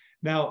that.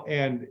 Now,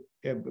 and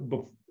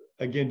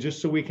again,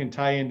 just so we can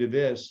tie into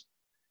this,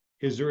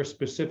 is there a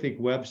specific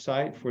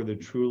website for the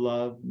True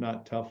Love,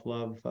 Not Tough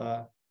Love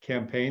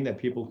campaign that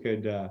people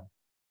could?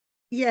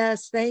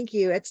 Yes, thank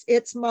you.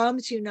 It's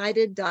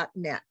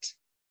momsunited.net.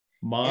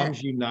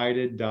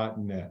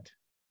 Momsunited.net.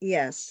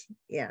 Yes.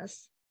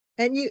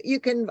 And you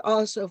can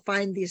also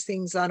find these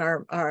things on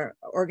our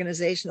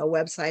organizational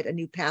website,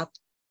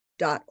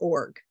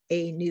 anewpath.org,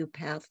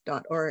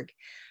 anewpath.org.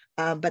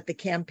 But the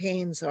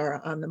campaigns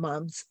are on the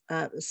mom's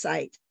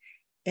site.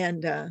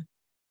 And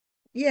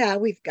yeah,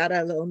 we've got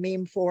a little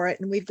meme for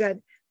it. And we've got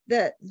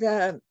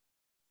the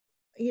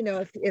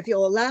if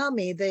you'll allow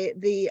me, the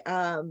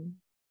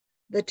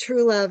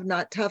True Love,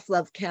 Not Tough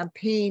Love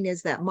campaign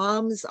is that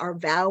moms are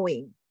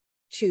vowing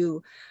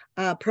to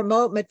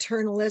promote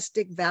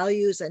maternalistic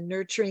values and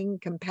nurturing,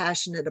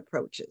 compassionate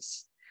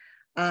approaches,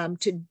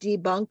 to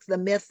debunk the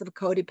myth of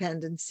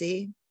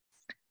codependency,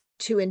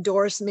 to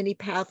endorse many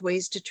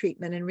pathways to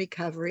treatment and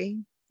recovery.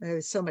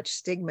 There's so much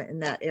stigma in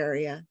that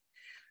area.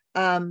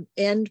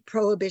 End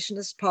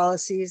prohibitionist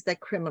policies that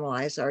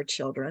criminalize our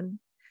children.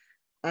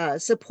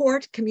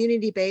 Support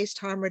community-based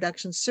harm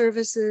reduction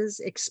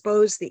services,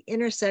 expose the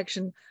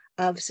intersection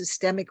of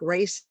systemic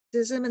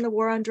racism in the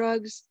war on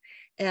drugs,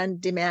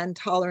 and demand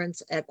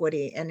tolerance,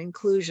 equity, and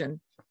inclusion.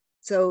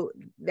 So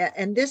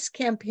and this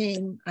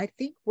campaign, I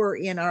think we're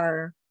in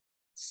our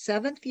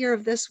 7th year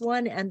of this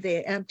one, and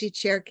the Empty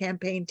Chair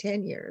campaign,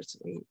 10 years.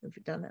 We've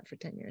done that for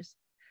 10 years.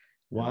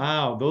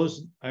 Wow,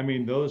 those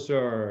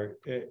are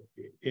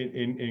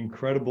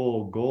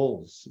incredible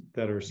goals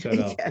that are set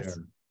out Yes. there.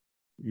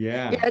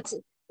 Yeah. It's,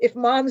 if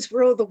moms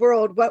rule the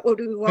world, what would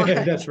we want?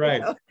 That's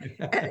right.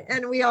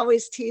 And we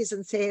always tease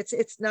and say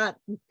it's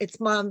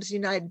Moms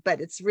United,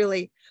 but it's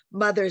really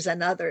mothers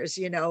and others.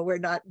 We're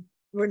not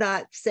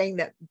saying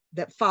that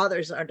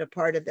fathers aren't a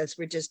part of this.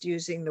 We're just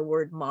using the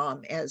word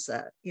mom as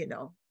a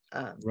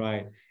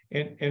right.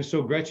 And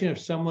so, Gretchen, if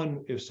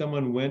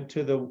someone went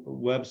to the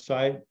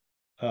website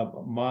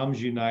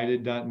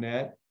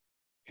momsunited.net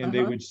and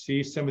they would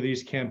see some of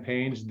these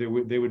campaigns, they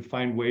would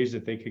find ways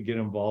that they could get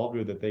involved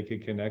or that they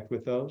could connect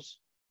with those.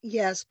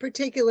 Yes,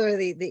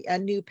 particularly the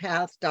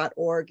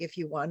anewpath.org if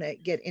you want to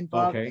get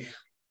involved. Okay.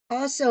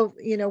 Also,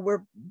 we've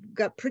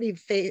got pretty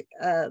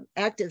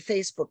active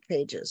Facebook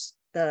pages,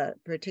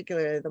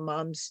 particularly the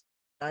Moms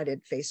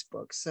United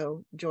Facebook.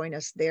 So join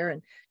us there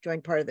and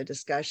join part of the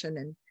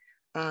discussion.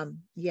 And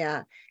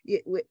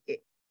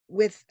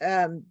with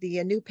the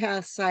A New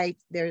Path site,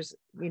 there's,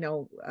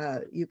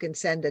 you can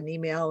send an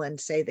email and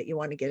say that you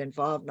want to get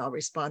involved, and I'll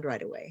respond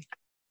right away.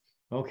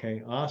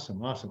 Okay,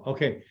 awesome.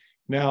 Okay,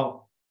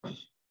 now,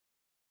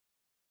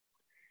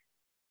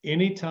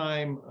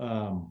 anytime,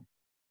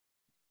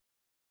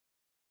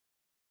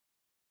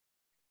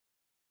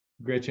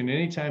 Gretchen,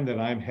 anytime that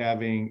I'm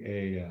having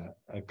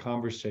a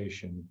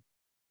conversation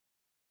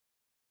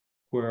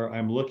where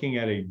I'm looking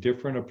at a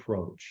different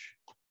approach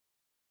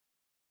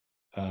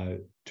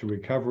to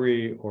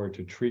recovery or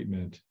to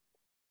treatment,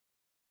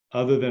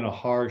 other than a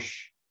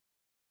harsh,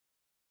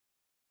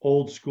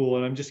 old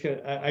school, and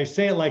I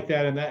say it like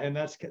that, and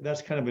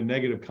that's kind of a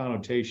negative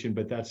connotation,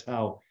 but that's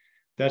how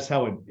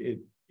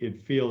it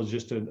feels,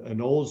 just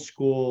an old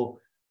school,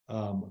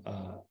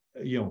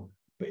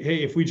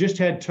 hey, if we just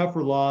had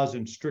tougher laws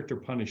and stricter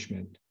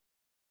punishment,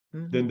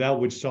 then that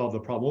would solve the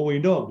problem. Well, we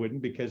know it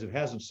wouldn't, because it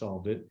hasn't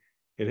solved it.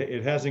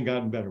 It hasn't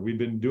gotten better. We've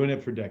been doing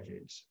it for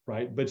decades,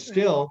 right? But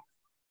still,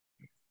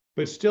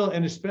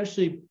 and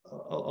especially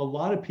a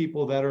lot of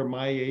people that are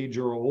my age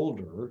or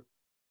older,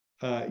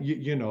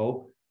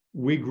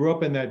 we grew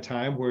up in that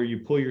time where you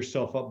pull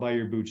yourself up by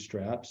your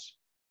bootstraps.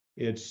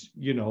 It's,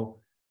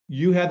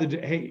 you had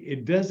hey,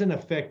 it doesn't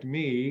affect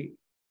me.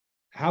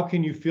 How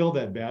can you feel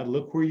that bad?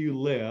 Look where you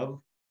live.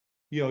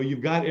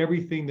 You've got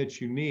everything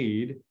that you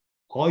need.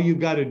 All you've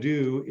got to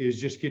do is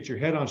just get your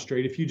head on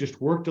straight. If you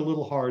just worked a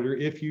little harder,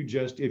 if you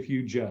just,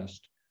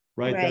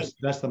 right?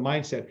 That's the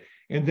mindset.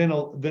 And then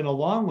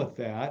along with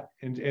that,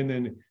 and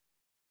then,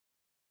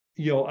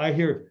 I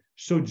hear,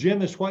 so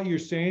Jim, is what you're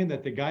saying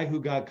that the guy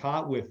who got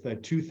caught with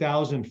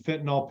 2,000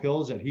 fentanyl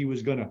pills that he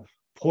was going to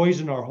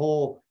poison our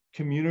whole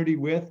community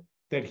with,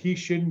 that he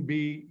shouldn't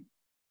be,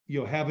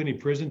 have any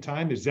prison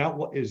time? Is that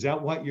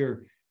what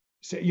you're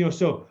saying?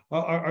 So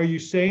are you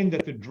saying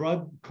that the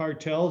drug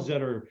cartels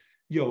that are,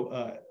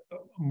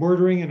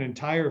 murdering an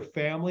entire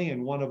family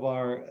in one of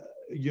our,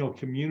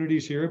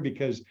 communities here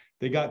because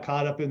they got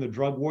caught up in the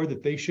drug war,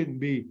 that they shouldn't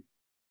be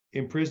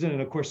in prison?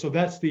 And of course, so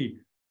that's the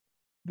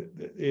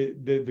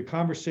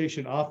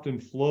conversation often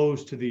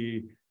flows to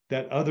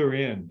that other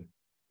end,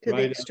 to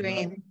right? The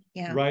extreme,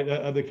 right,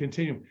 of the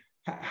continuum.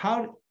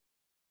 How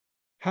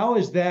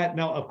is that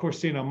now? Of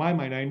course, on my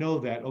mind, I know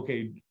that,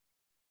 okay,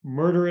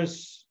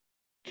 murderous,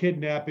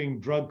 kidnapping,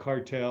 drug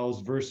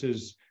cartels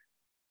versus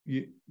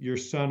your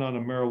son on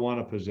a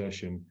marijuana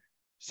possession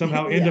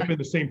somehow end up in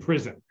the same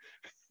prison,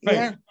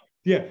 right?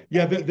 Yeah.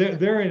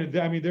 They're in it.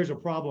 I mean, there's a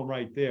problem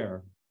right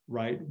there,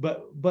 right?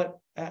 But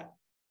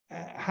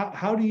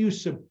how do you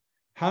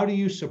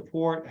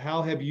support?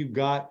 How have you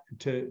got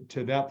to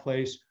that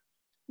place?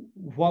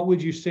 What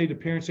would you say to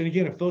parents? And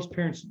again, if those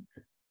parents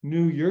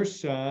knew your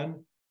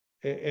son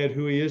and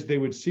who he is, they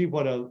would see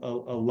what a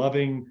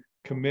loving,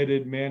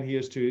 committed man he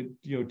is to,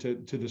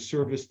 to the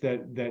service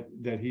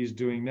that he's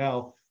doing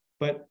now.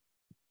 But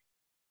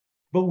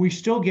we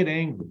still get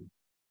angry.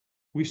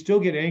 We still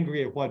get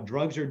angry at what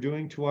drugs are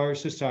doing to our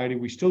society.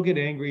 We still get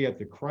angry at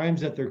the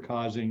crimes that they're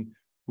causing.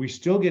 We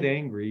still get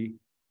angry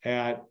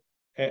at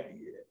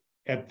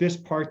this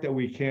part that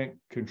we can't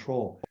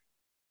control.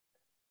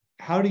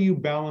 How do you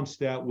balance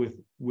that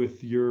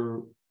with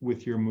your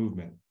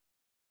movement?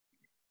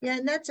 Yeah,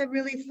 and that's a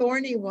really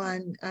thorny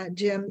one,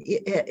 Jim.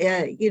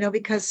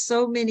 Because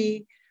so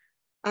many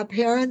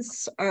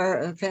parents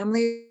or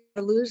families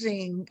are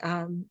losing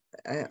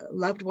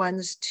loved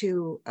ones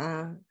to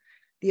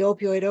the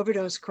opioid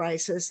overdose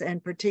crisis,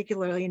 and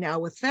particularly now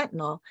with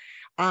fentanyl.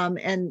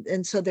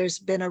 And so there's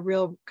been a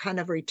real kind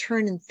of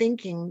return in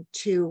thinking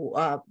to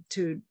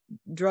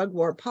drug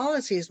war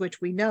policies,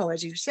 which we know,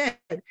 as you said,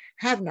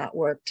 have not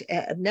worked,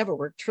 have never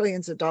worked.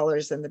 Trillions of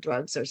dollars, and the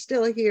drugs are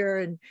still here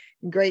and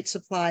in great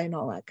supply and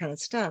all that kind of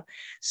stuff.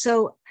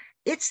 So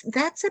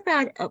that's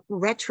about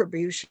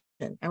retribution.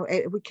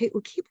 We keep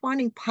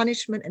wanting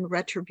punishment and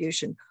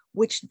retribution,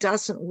 which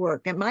doesn't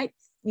work.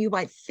 You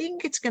might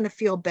think it's going to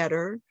feel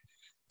better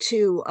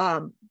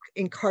to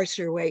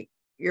incarcerate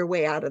your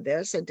way out of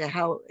this, and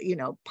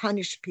to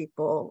punish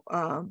people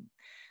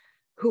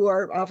who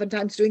are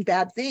oftentimes doing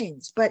bad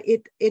things, but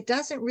it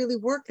doesn't really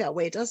work that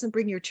way. It doesn't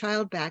bring your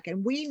child back.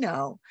 And we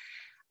know,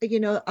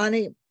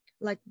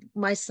 like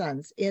my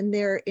sons in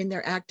their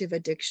active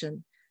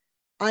addiction,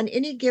 on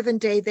any given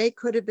day, they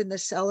could have been the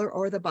seller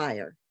or the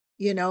buyer.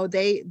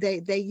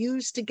 They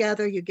use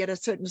together, you get a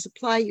certain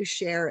supply, you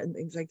share, and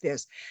things like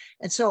this.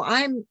 And so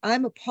I'm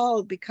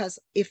appalled, because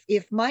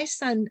if my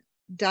son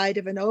died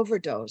of an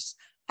overdose,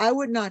 I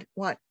would not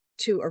want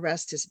to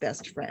arrest his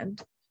best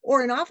friend,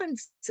 or in often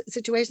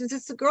situations,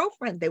 it's the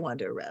girlfriend they want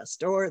to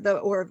arrest, or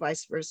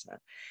vice versa.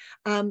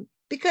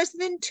 Because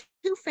then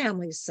two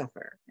families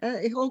suffer,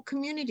 whole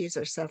communities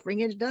are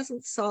suffering, and it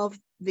doesn't solve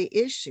the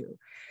issue.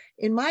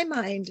 In my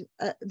mind,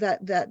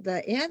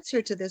 the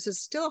answer to this is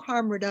still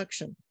harm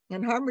reduction.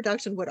 And harm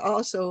reduction would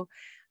also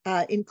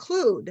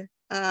include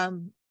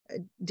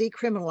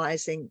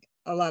decriminalizing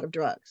a lot of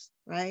drugs,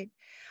 right?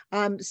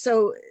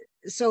 So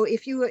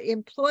if you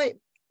employ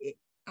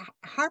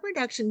harm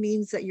reduction,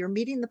 means that you're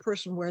meeting the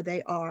person where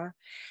they are,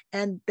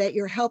 and that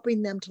you're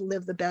helping them to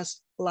live the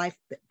best life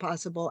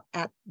possible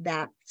at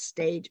that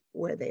stage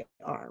where they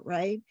are,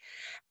 right?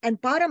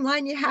 And bottom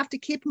line, you have to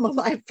keep them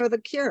alive for the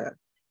cure.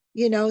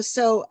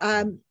 So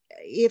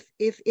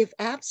if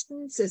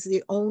abstinence is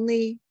the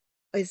only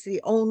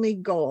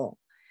goal,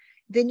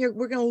 then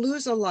we're going to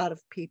lose a lot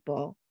of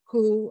people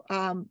who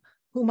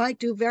might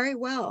do very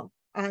well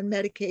on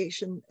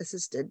medication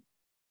assisted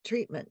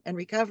treatment and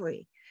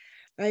recovery,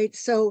 right?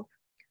 So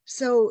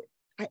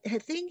I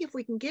think if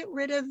we can get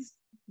rid of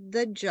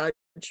the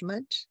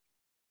judgment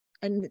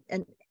and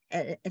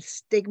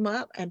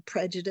stigma and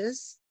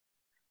prejudice,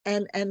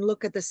 and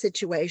look at the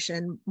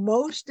situation,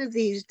 most of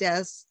these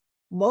deaths,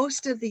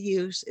 most of the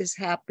use is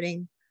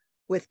happening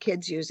with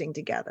kids using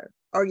together,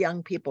 or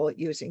young people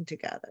using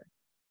together.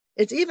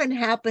 It's even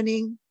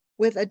happening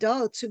with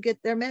adults who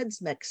get their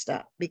meds mixed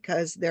up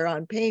because they're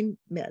on pain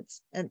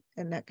meds and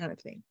that kind of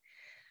thing.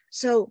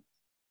 So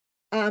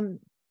I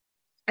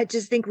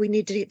just think we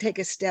need to take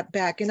a step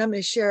back, and I'm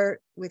going to share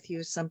with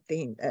you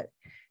something.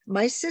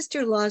 My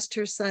sister lost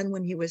her son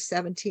when he was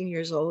 17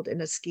 years old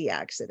in a ski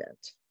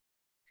accident.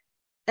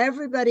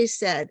 Everybody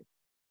said,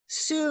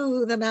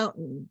 sue the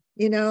mountain,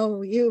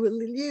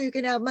 you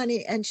can have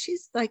money. And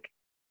she's like,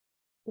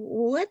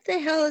 what the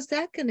hell is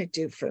that going to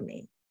do for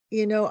me?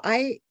 He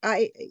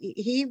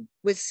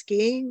was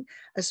skiing,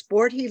 a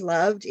sport he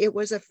loved. It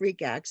was a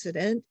freak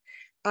accident.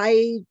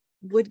 I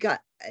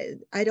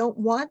don't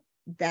want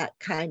that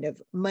kind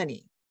of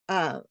money.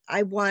 And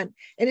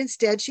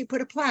instead she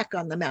put a plaque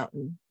on the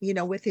mountain,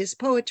 with his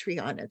poetry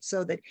on it,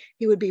 so that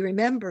he would be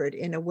remembered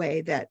in a way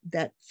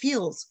that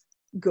feels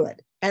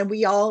good. And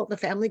the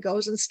family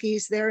goes and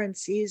skis there and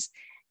sees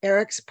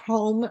Eric's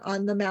poem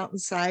on the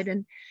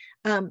mountainside.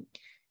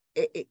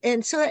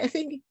 And so I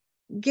think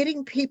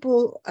getting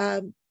people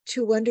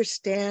to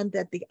understand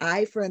that the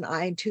eye for an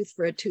eye and tooth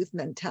for a tooth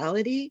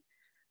mentality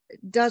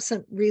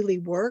doesn't really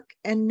work,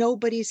 and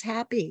nobody's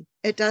happy.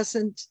 It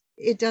doesn't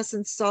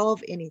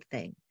solve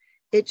anything.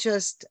 It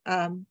just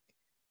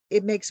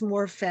it makes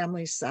more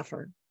families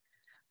suffer.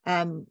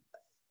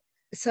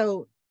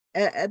 So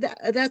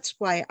that's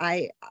why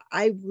I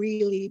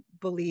really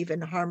believe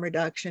in harm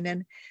reduction.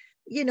 And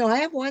I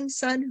have one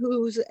son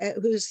whose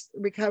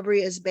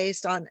recovery is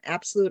based on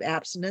absolute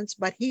abstinence,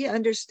 but he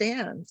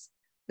understands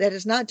that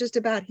it's not just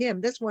about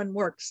him. This one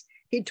works.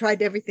 He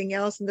tried everything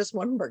else, and this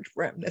one worked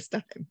for him this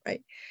time,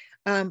 right?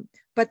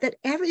 But that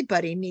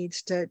everybody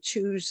needs to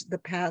choose the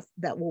path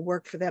that will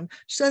work for them,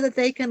 so that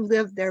they can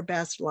live their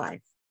best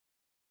life.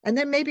 And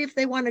then maybe if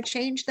they want to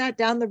change that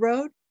down the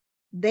road,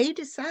 they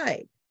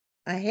decide,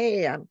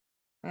 hey,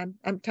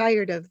 I'm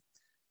tired of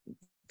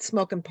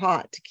smoking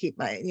pot to keep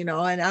my,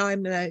 and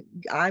I'm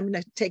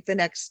gonna take the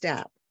next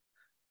step,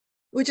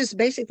 which is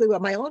basically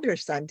what my older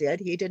son did.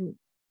 He didn't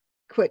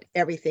quit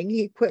everything.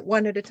 He quit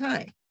one at a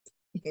time,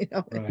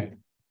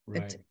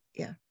 Right.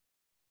 Yeah.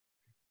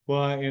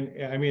 Well,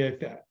 and I mean,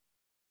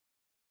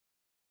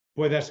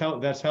 boy, that's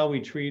how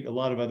we treat a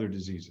lot of other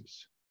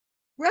diseases.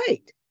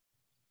 Right.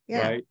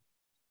 Yeah.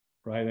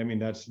 Right. I mean,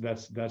 that's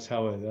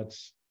how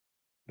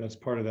that's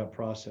part of that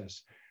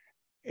process.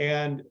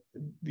 And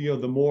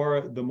the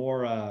more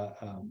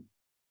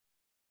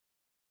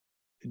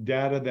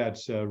data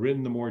that's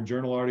written, the more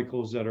journal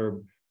articles that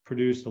are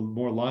produced, the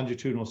more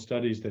longitudinal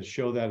studies that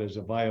show that as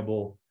a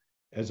viable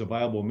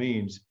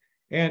means.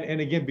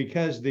 And again,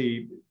 because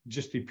the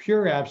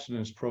pure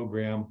abstinence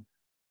program,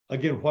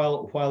 again,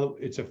 while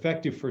it's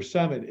effective for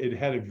some, it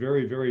had a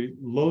very, very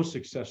low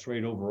success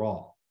rate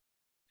overall.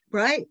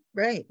 Right.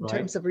 In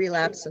terms of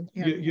relapse. And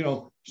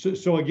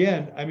so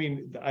again, I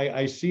mean,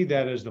 I see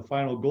that as the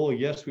final goal.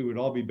 Yes, we would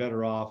all be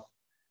better off,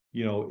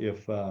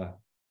 if that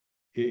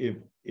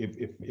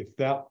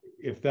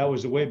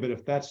was the way, but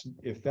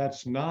if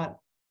that's not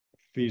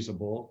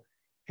feasible,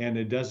 and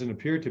it doesn't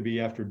appear to be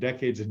after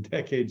decades and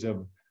decades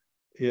of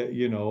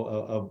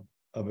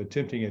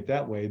attempting it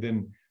that way,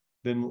 then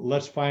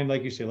let's find,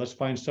 like you say, let's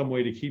find some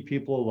way to keep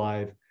people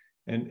alive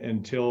and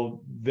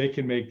until they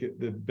can make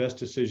the best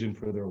decision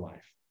for their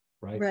life.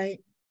 Right.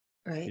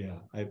 Yeah,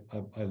 I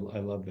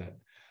love that.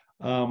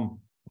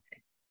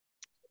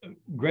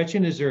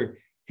 Gretchen, is there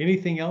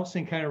anything else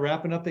in kind of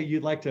wrapping up that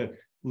you'd like to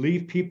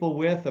leave people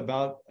with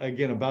about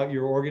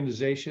your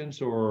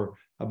organizations, or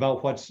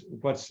about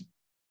what's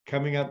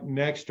coming up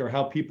next, or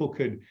how people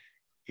could,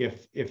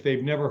 if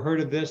they've never heard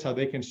of this, how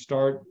they can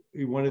start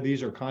one of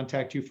these or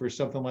contact you for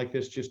something like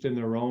this just in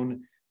their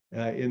own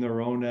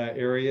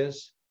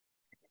areas?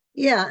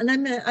 Yeah, and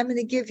I'm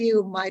gonna give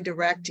you my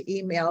direct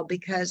email,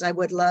 because I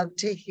would love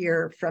to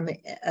hear from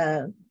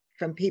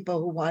people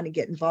who want to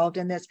get involved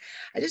in this.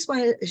 I just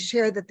want to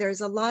share that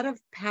there's a lot of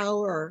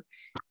power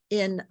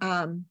in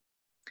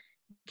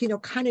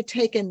kind of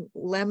taking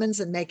lemons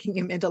and making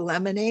them into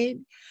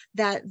lemonade,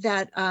 that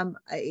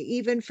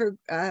even for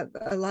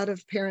a lot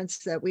of parents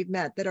that we've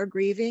met that are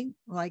grieving,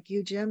 like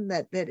you, Jim,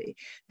 that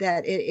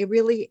it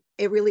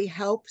really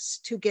helps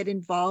to get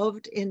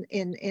involved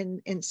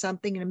in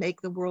something and make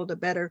the world a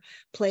better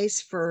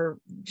place for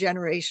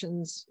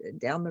generations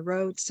down the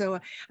road. So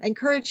I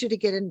encourage you to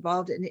get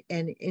involved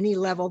in any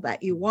level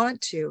that you want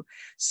to.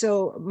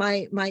 So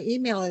my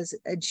email is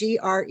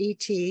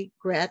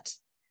Gret,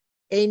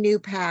 a new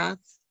path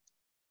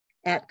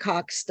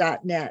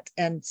 @cox.net.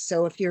 And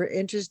so if you're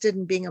interested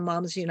in being a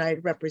Moms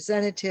United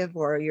representative,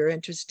 or you're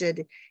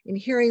interested in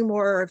hearing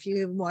more, or if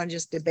you want to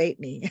just debate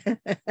me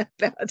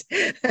about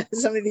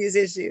some of these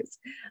issues,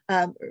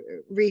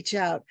 reach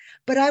out.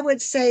 But I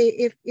would say,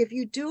 if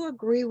you do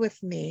agree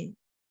with me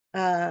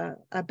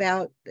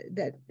about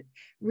that,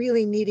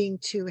 really needing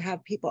to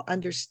have people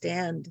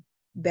understand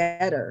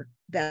better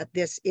that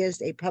this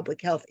is a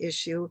public health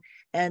issue,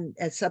 and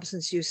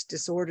substance use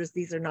disorders,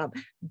 these are not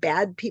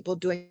bad people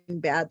doing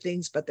bad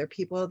things, but they're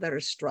people that are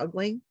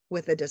struggling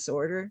with a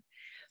disorder.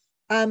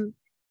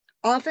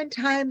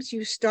 Oftentimes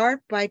you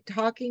start by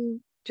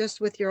talking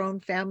just with your own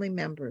family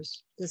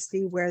members to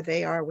see where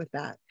they are with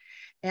that.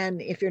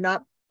 And if you're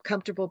not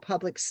comfortable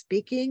public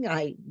speaking,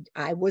 I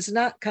was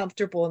not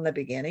comfortable in the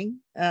beginning.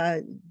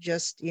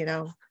 Just,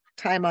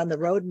 time on the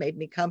road made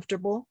me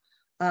comfortable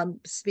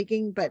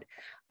speaking, but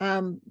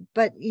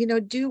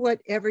do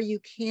whatever you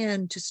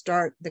can to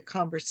start the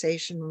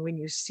conversation when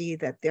you see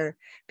that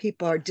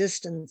people are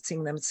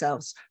distancing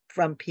themselves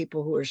from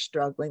people who are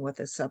struggling with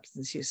a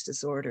substance use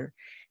disorder,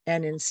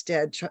 and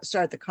instead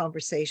start the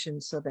conversation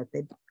so that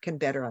they can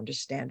better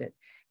understand it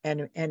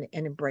and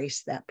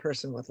embrace that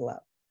person with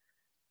love.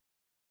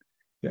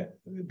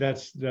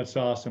 That's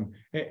awesome.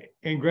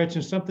 And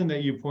Gretchen, something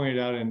that you pointed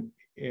out and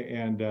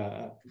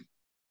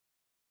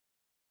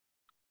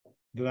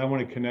that I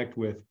want to connect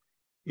with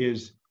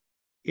is,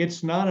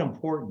 it's not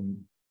important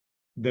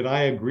that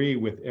I agree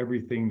with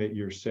everything that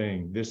you're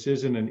saying. This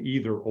isn't an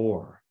either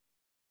or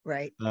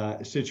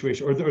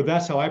situation, or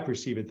that's how I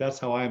perceive it. That's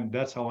how I'm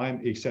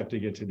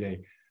accepting it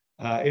today.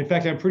 In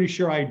fact, I'm pretty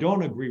sure I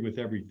don't agree with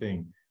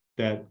everything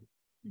that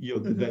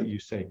that you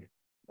say.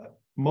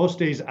 Most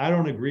days I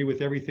don't agree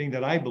with everything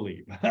that I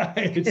believe. I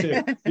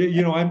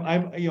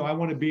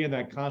want to be in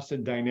that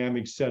constant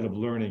dynamic set of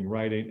learning,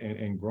 right,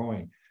 and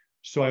growing.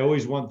 So I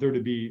always want there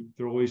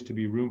always to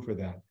be room for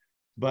that.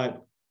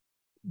 But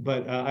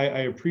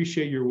I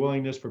appreciate your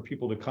willingness for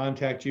people to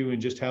contact you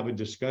and just have a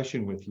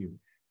discussion with you.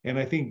 And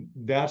I think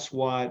that's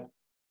what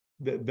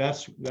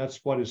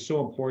is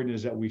so important,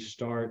 is that we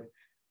start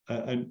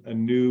a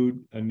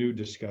new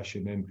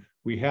discussion, and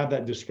we have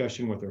that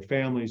discussion with our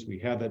families, we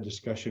have that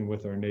discussion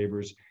with our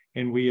neighbors,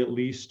 and we at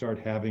least start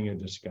having a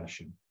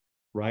discussion,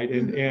 right?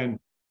 Mm-hmm.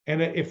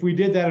 And if we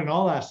did that in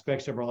all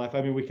aspects of our life,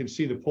 I mean, we can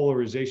see the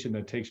polarization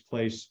that takes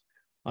place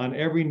on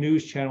every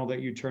news channel that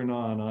you turn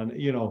on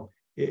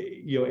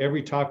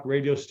every talk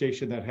radio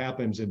station that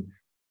happens, and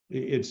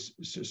it's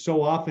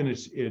so often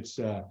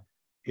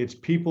it's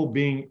people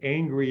being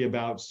angry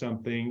about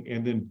something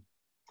and then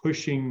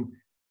pushing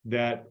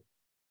that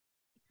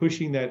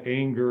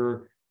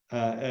anger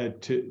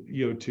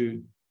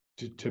to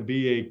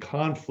be a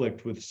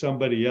conflict with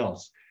somebody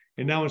else.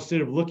 And now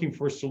instead of looking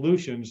for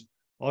solutions,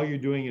 all you're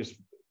doing is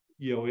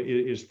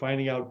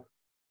finding out,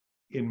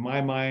 in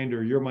my mind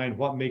or your mind,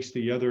 what makes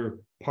the other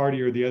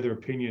party or the other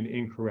opinion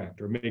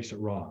incorrect or makes it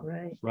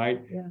wrong.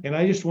 Right. Yeah. And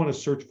I just want to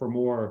search for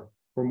more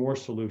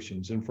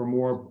solutions and for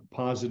more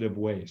positive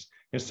ways.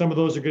 And some of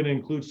those are going to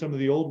include some of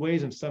the old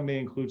ways, and some may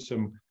include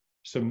some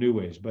new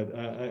ways. But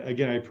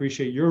again, I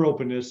appreciate your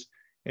openness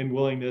and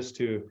willingness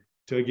to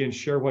again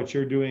share what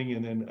you're doing,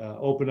 and then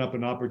open up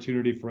an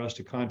opportunity for us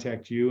to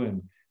contact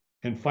you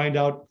and find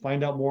out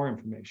more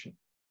information.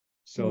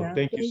 So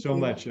thank you so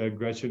much,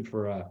 Gretchen,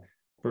 for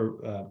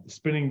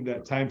spending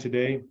that time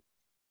today.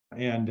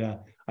 And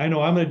I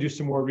know I'm going to do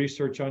some more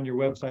research on your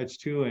websites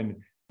too,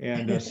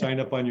 and sign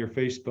up on your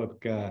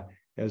Facebook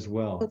as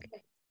well.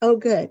 Okay. Oh,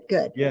 good.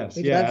 Yes.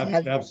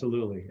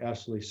 Absolutely.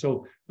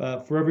 So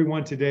for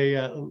everyone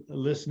today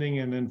listening,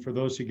 and then for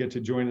those who get to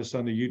join us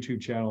on the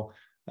YouTube channel,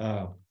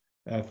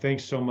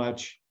 thanks so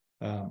much.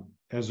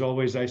 As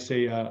always, I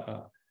say,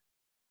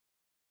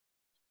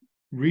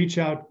 reach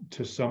out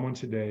to someone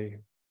today.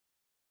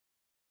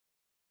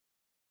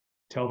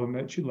 Tell them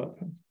that you love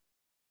them.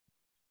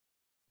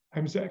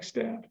 I'm Zach's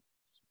dad.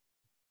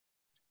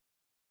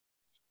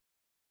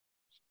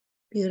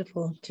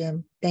 Beautiful,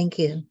 Jim. Thank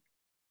you.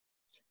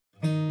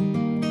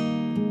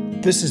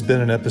 This has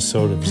been an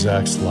episode of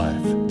Zach's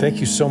Life. Thank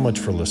you so much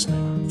for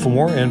listening. For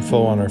more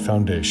info on our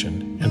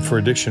foundation and for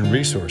addiction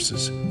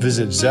resources,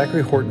 visit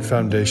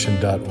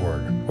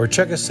ZacharyHortonFoundation.org or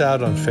check us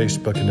out on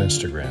Facebook and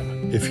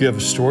Instagram. If you have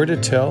a story to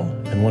tell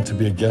and want to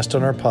be a guest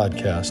on our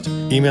podcast,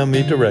 email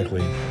me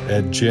directly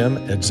at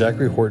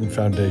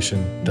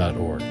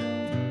jim@ZacharyHortonFoundation.org.